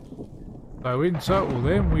 So in total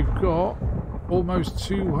then we've got almost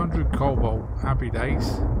 200 cobalt. Happy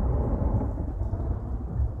days.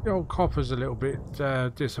 The old copper's a little bit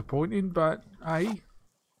disappointing, but hey,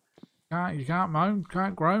 you can't moan,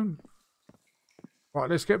 can't groan. Right,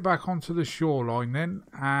 let's get back onto the shoreline then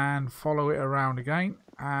and follow it around again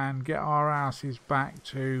and get our asses back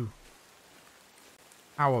to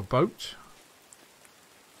our boat.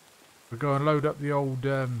 We'll go and load up the old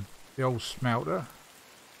smelter.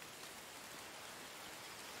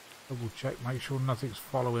 Double check, make sure nothing's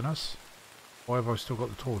following us. Why have I still got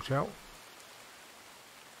the torch out?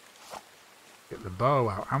 Get the bow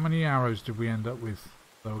out. How many arrows did we end up with?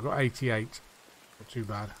 So we've got 88. Not too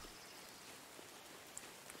bad.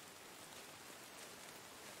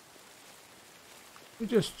 We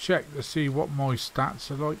just check to see what my stats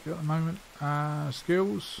are like at the moment.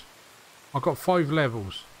 Skills. I've got 5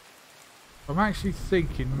 levels. I'm actually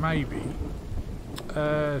thinking maybe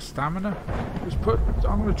stamina.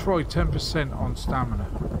 I'm going to try 10% on stamina.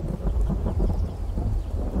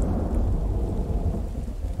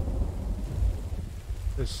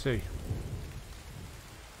 Let's see.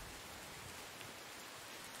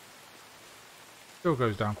 Still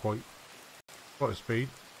goes down quite a speed.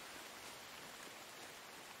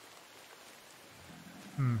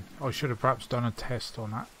 I should have perhaps done a test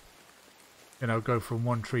on that. You know, go from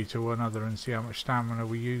one tree to another and see how much stamina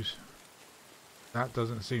we use. That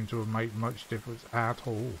doesn't seem to have made much difference at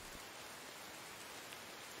all.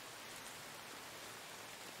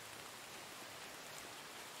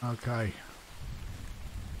 Okay.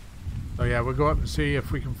 So yeah, we'll go up and see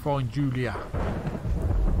if we can find Julia.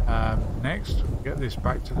 Next, we'll get this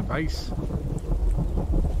back to the base.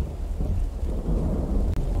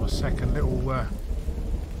 Or a second little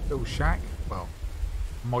shack. Well,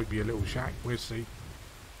 might be a little shack. We'll see.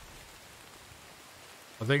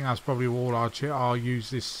 I think that's probably all I'll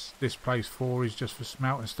use this place for, is just for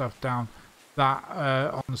smelting stuff down. That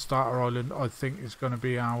on the starter island, I think, is going to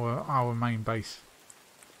be our main base.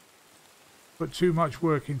 Put too much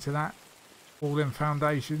work into that, all them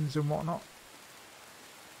foundations and whatnot.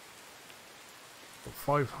 Got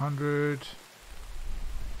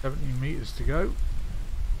 570 meters to go.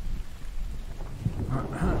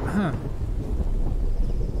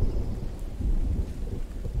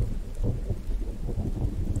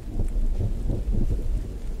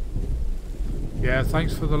 Yeah,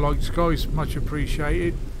 thanks for the likes, guys. Much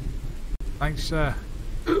appreciated. Thanks,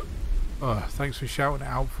 thanks for shouting it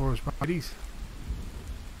out for us, mateys.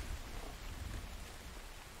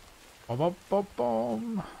 Bom, bom, bom,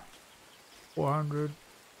 bom. 400.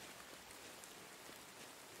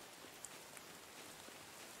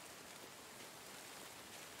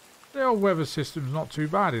 The old weather system's not too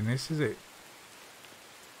bad in this, is it?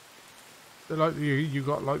 like you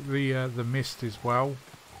got like the mist as well.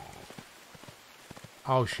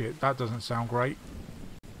 Oh shit, that doesn't sound great.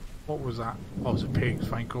 What was that? Oh, it's a pig.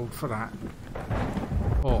 Thank God for that.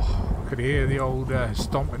 Oh, I could hear the old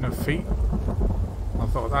stomping of feet. I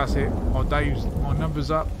thought, that's it. My number's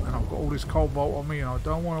up, and I've got all this cobalt on me, and I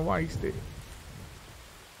don't want to waste it.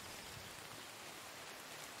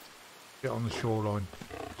 Get on the shoreline.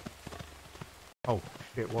 Oh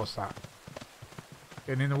shit, what's that?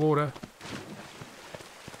 Getting in the water.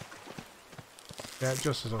 Yeah,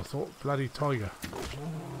 just as I thought. Bloody tiger.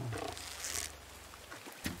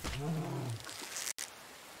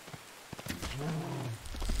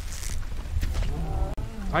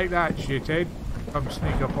 Take that, shithead. Come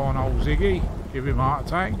sneak up on old Ziggy. Give him a heart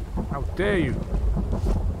attack. How dare you?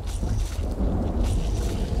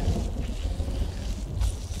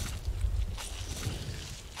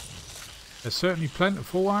 They're certainly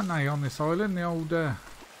plentiful, aren't they, on this island? The old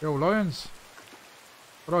lions.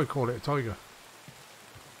 But I call it a tiger.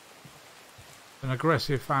 An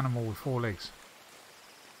aggressive animal with 4 legs.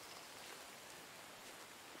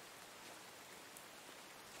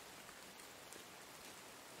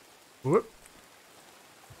 Whoop.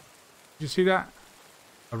 Did you see that?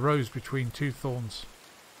 A rose between 2 thorns.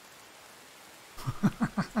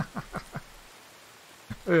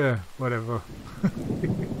 Yeah, whatever.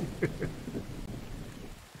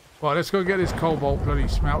 Well, let's go get this cobalt bloody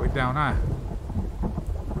smelted down there.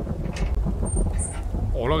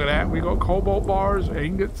 Oh, look at that. We got cobalt bars,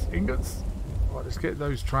 ingots. Right, let's get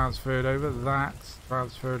those transferred over. That's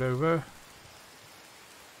transferred over.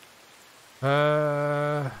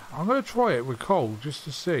 I'm going to try it with coal just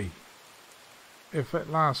to see if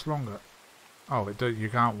it lasts longer. Oh, you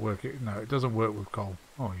can't work it. No, it doesn't work with coal.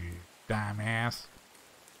 Oh, you damn ass.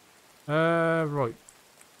 Right.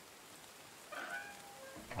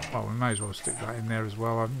 Oh, we may as well stick that in there as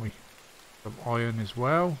well, haven't we? Some iron as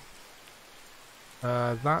well.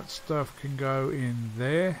 That stuff can go in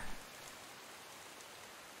there.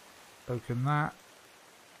 So can that.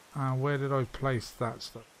 And where did I place that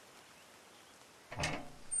stuff?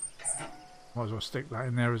 Might as well stick that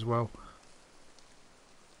in there as well.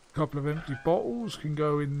 A couple of empty bottles can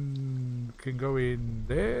go in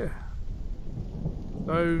there.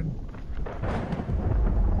 Stone.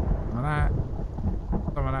 Some of that.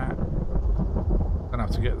 Some of that. Gonna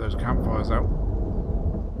have to get those campfires out.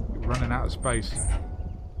 Keep running out of space.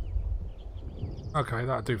 Okay,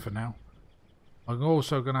 that'll do for now. I'm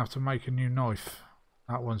also gonna have to make a new knife.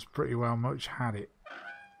 That one's pretty well much had it.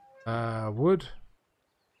 Wood.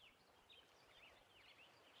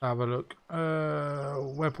 Have a look.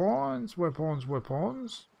 Weapons.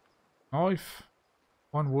 Knife.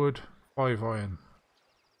 1 wood, 5 iron.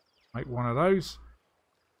 Make one of those.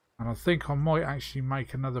 And I think I might actually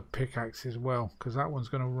make another pickaxe as well, because that one's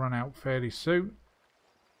going to run out fairly soon.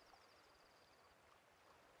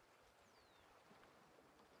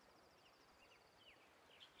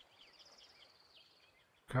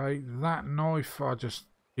 Okay, that knife, I'll just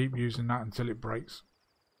keep using that until it breaks.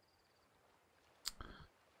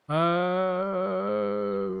 Right,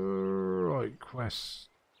 quest.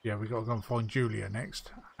 Yeah, we got to go and find Julia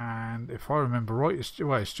next. And if I remember right, it's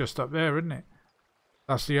just up there, isn't it?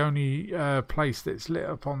 That's the only place that's lit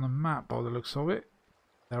up on the map by the looks of it.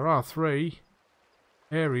 There are 3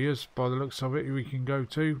 areas by the looks of it we can go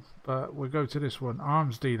to, but we'll go to this one.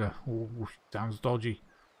 Arms dealer. Oh, sounds dodgy.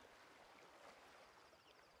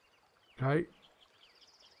 Okay.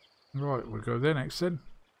 Right, we'll go there next then.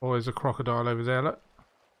 Oh, there's a crocodile over there, look.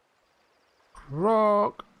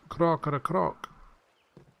 Croc.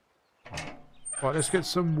 Right, let's get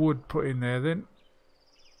some wood put in there then.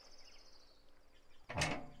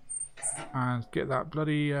 And get that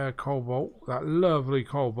bloody cobalt, that lovely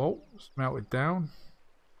cobalt, smelted down.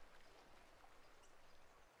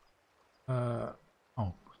 I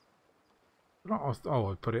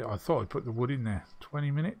thought I'd put the wood in there. 20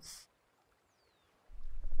 minutes.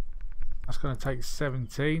 That's going to take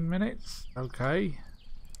 17 minutes. Okay.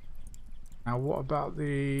 Now what about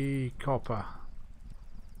the copper?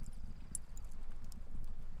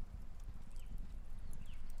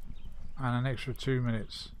 And an extra 2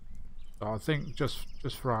 minutes. So I think just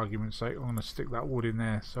for argument's sake, I'm going to stick that wood in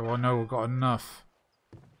there, so I know we've got enough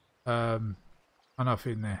in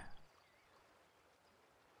there.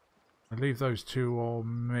 I'll leave those 2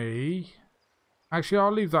 on me. Actually,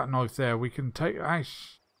 I'll leave that knife there. We can take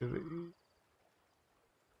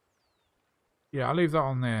yeah, I'll leave that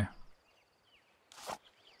on there.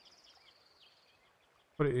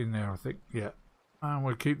 Put it in there, I think. Yeah, and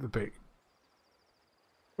we'll keep the pick.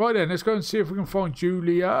 Right then, let's go and see if we can find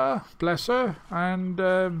Julia, bless her, and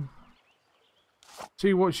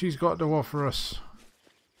See what she's got to offer us.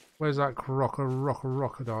 Where's that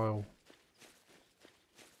crocodile?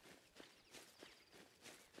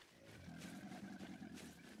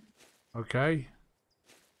 Okay.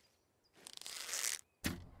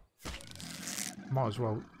 Might as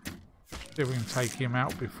well see if we can take him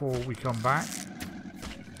out before we come back.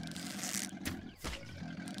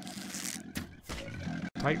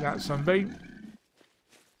 Take that, Sunbeam.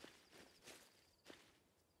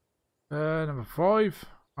 Number 5.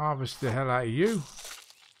 Harvest the hell out of you.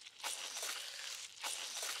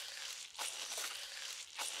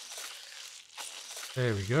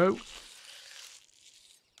 There we go.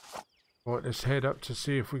 Right, let's head up to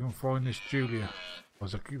see if we can find this Julia.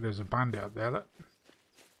 There's a bandit up there, look.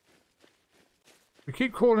 We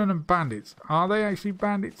keep calling them bandits. Are they actually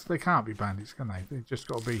bandits? They can't be bandits, can they? They've just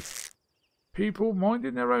got to be people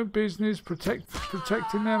minding their own business,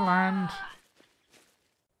 protecting their land.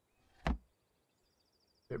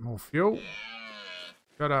 Bit more fuel.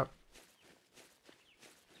 Shut up.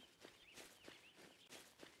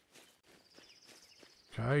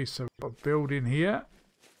 Okay, so we've got a building here.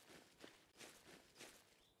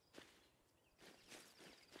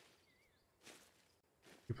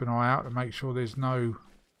 Keep an eye out to make sure there's no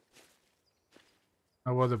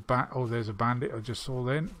other oh, there's a bandit I just saw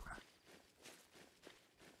then.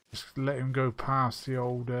 Just let him go past the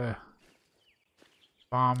old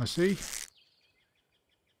pharmacy.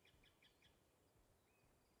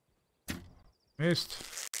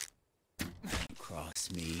 Missed.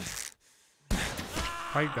 Cross me.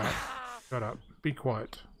 Take that. Shut up. Be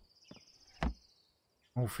quiet.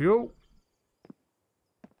 More fuel.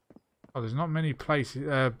 Oh, there's not many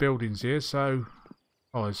places, buildings here, so...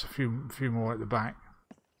 Oh, there's a few more at the back.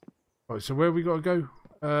 Right, so where have we got to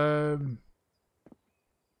go?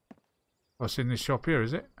 What's in this shop here,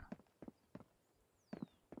 is it?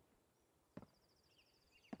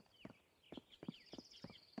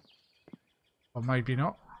 Or maybe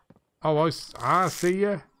not. Oh, I see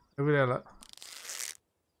ya. Over there, look.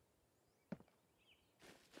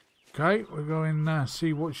 Okay, we're going to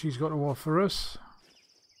see what she's got to offer us.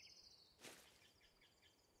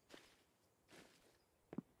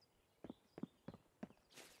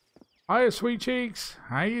 Hiya, sweet cheeks.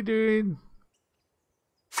 How you doing?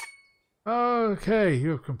 Okay, you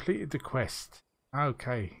have completed the quest.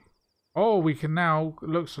 Okay. Oh, we can now,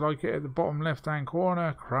 looks like it at the bottom left-hand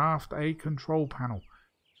corner, craft a control panel.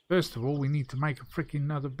 First of all, we need to make a freaking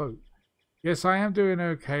another boat. Yes, I am doing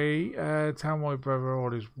okay. Tell my brother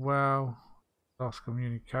all is well. Lost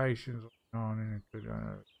communications.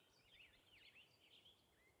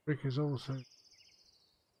 Rick is also...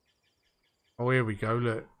 Oh, here we go,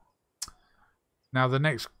 look. Now, the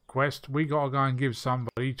next quest, we got to go and give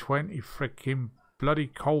somebody 20 freaking bloody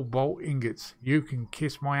cobalt ingots. You can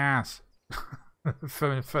kiss my ass.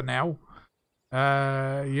 for now.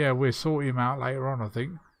 Yeah, we'll sort him out later on, I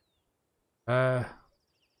think.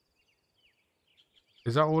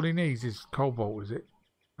 Is that all he needs? Is cobalt, is it?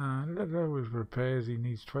 Let's go with repairs. He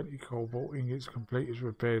needs 20 cobalt ingots. Complete his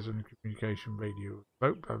repairs on the communication radio.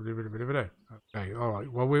 Oh, okay,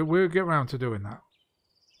 alright. Well, we'll get round to doing that.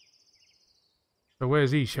 So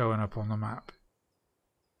where's he showing up on the map?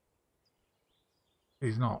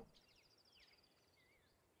 He's not.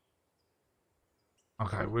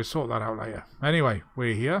 Okay, we'll sort that out later. Anyway,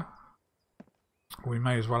 we're here. We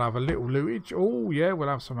may as well have a little lootage. Oh, yeah, we'll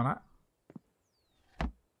have some of that.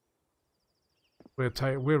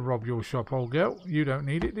 We'll rob your shop, old girl. You don't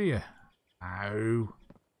need it, do you? No.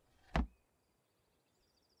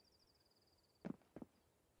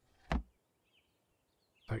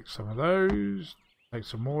 Take some of those. Take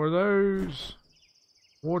some more of those.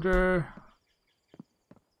 Water.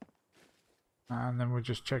 And then we'll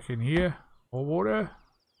just check in here. More water.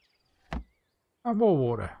 And more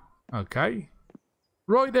water. Okay.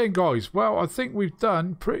 Right then, guys. Well, I think we've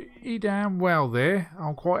done pretty damn well there.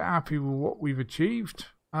 I'm quite happy with what we've achieved.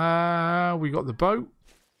 We got the boat.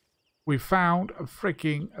 We found a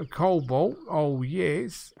freaking cobalt. Oh,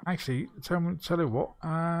 yes. Actually, tell you what.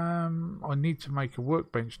 I need to make a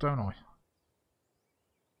workbench, don't I?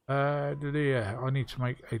 Yeah, I need to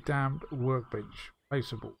make a damned workbench.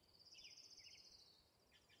 Placeable.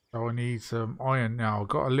 So I need some iron now. I've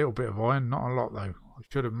got a little bit of iron, not a lot though. I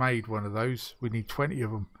should have made one of those. We need 20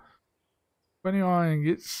 of them. 20 iron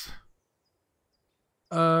ingots.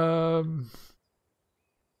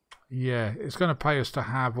 Yeah, it's going to pay us to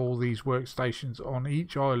have all these workstations on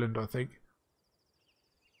each island, I think.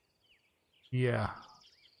 Yeah.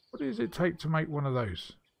 What does it take to make one of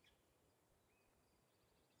those?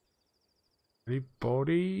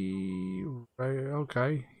 Anybody?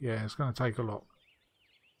 Okay. Yeah, it's going to take a lot.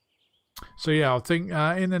 So yeah, I think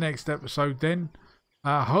in the next episode then,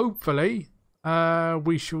 hopefully,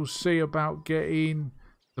 we shall see about getting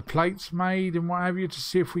the plates made and what have you, to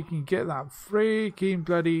see if we can get that freaking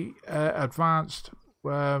bloody advanced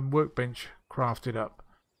workbench crafted up.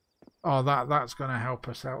 Oh, that's going to help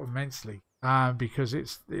us out immensely. Because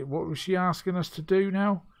what was she asking us to do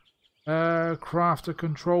now? Craft a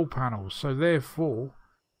control panel. So therefore,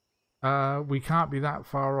 we can't be that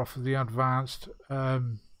far off of the advanced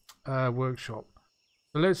workshop.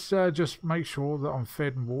 So let's just make sure that I'm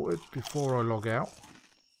fed and watered before I log out.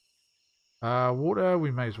 Water, we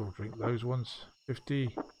may as well drink those ones.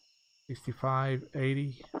 50, 65,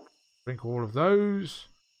 80. Drink all of those.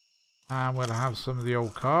 And we'll have some of the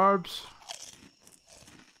old carbs.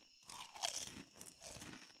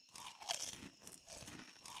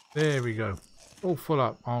 There we go. All full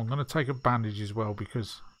up. Oh, I'm going to take a bandage as well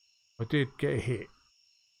because I did get a hit.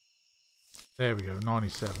 There we go.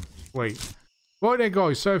 97. Sweet. Right there,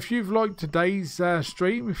 guys. So if you've liked today's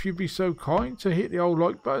stream, if you'd be so kind to hit the old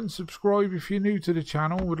like button, subscribe if you're new to the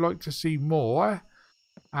channel, would like to see more.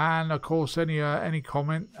 And of course, any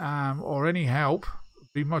comment or any help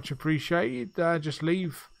would be much appreciated. Just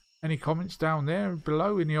leave any comments down there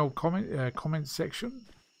below in the old comment section.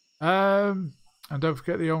 And don't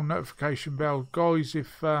forget the old notification bell, guys.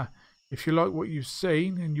 If you like what you've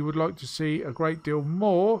seen and you would like to see a great deal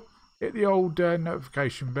more, hit the old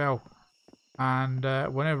notification bell. And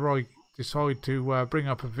whenever I decide to bring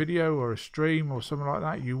up a video or a stream or something like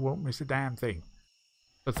that, you won't miss a damn thing.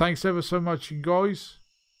 But thanks ever so much, guys.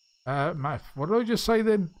 What did I just say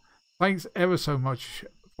then? Thanks ever so much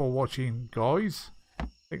for watching, guys. I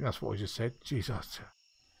think that's what I just said. Jesus.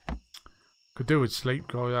 Could do with sleep,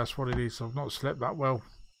 guys. That's what it is. I've not slept that well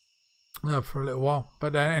for a little while.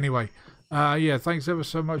 But anyway, yeah, thanks ever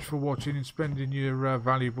so much for watching and spending your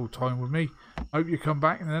valuable time with me. Hope you come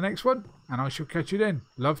back in the next one, and I shall catch you then.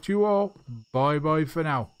 Love to you all. Bye bye for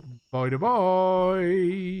now. Bye to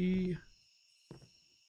bye.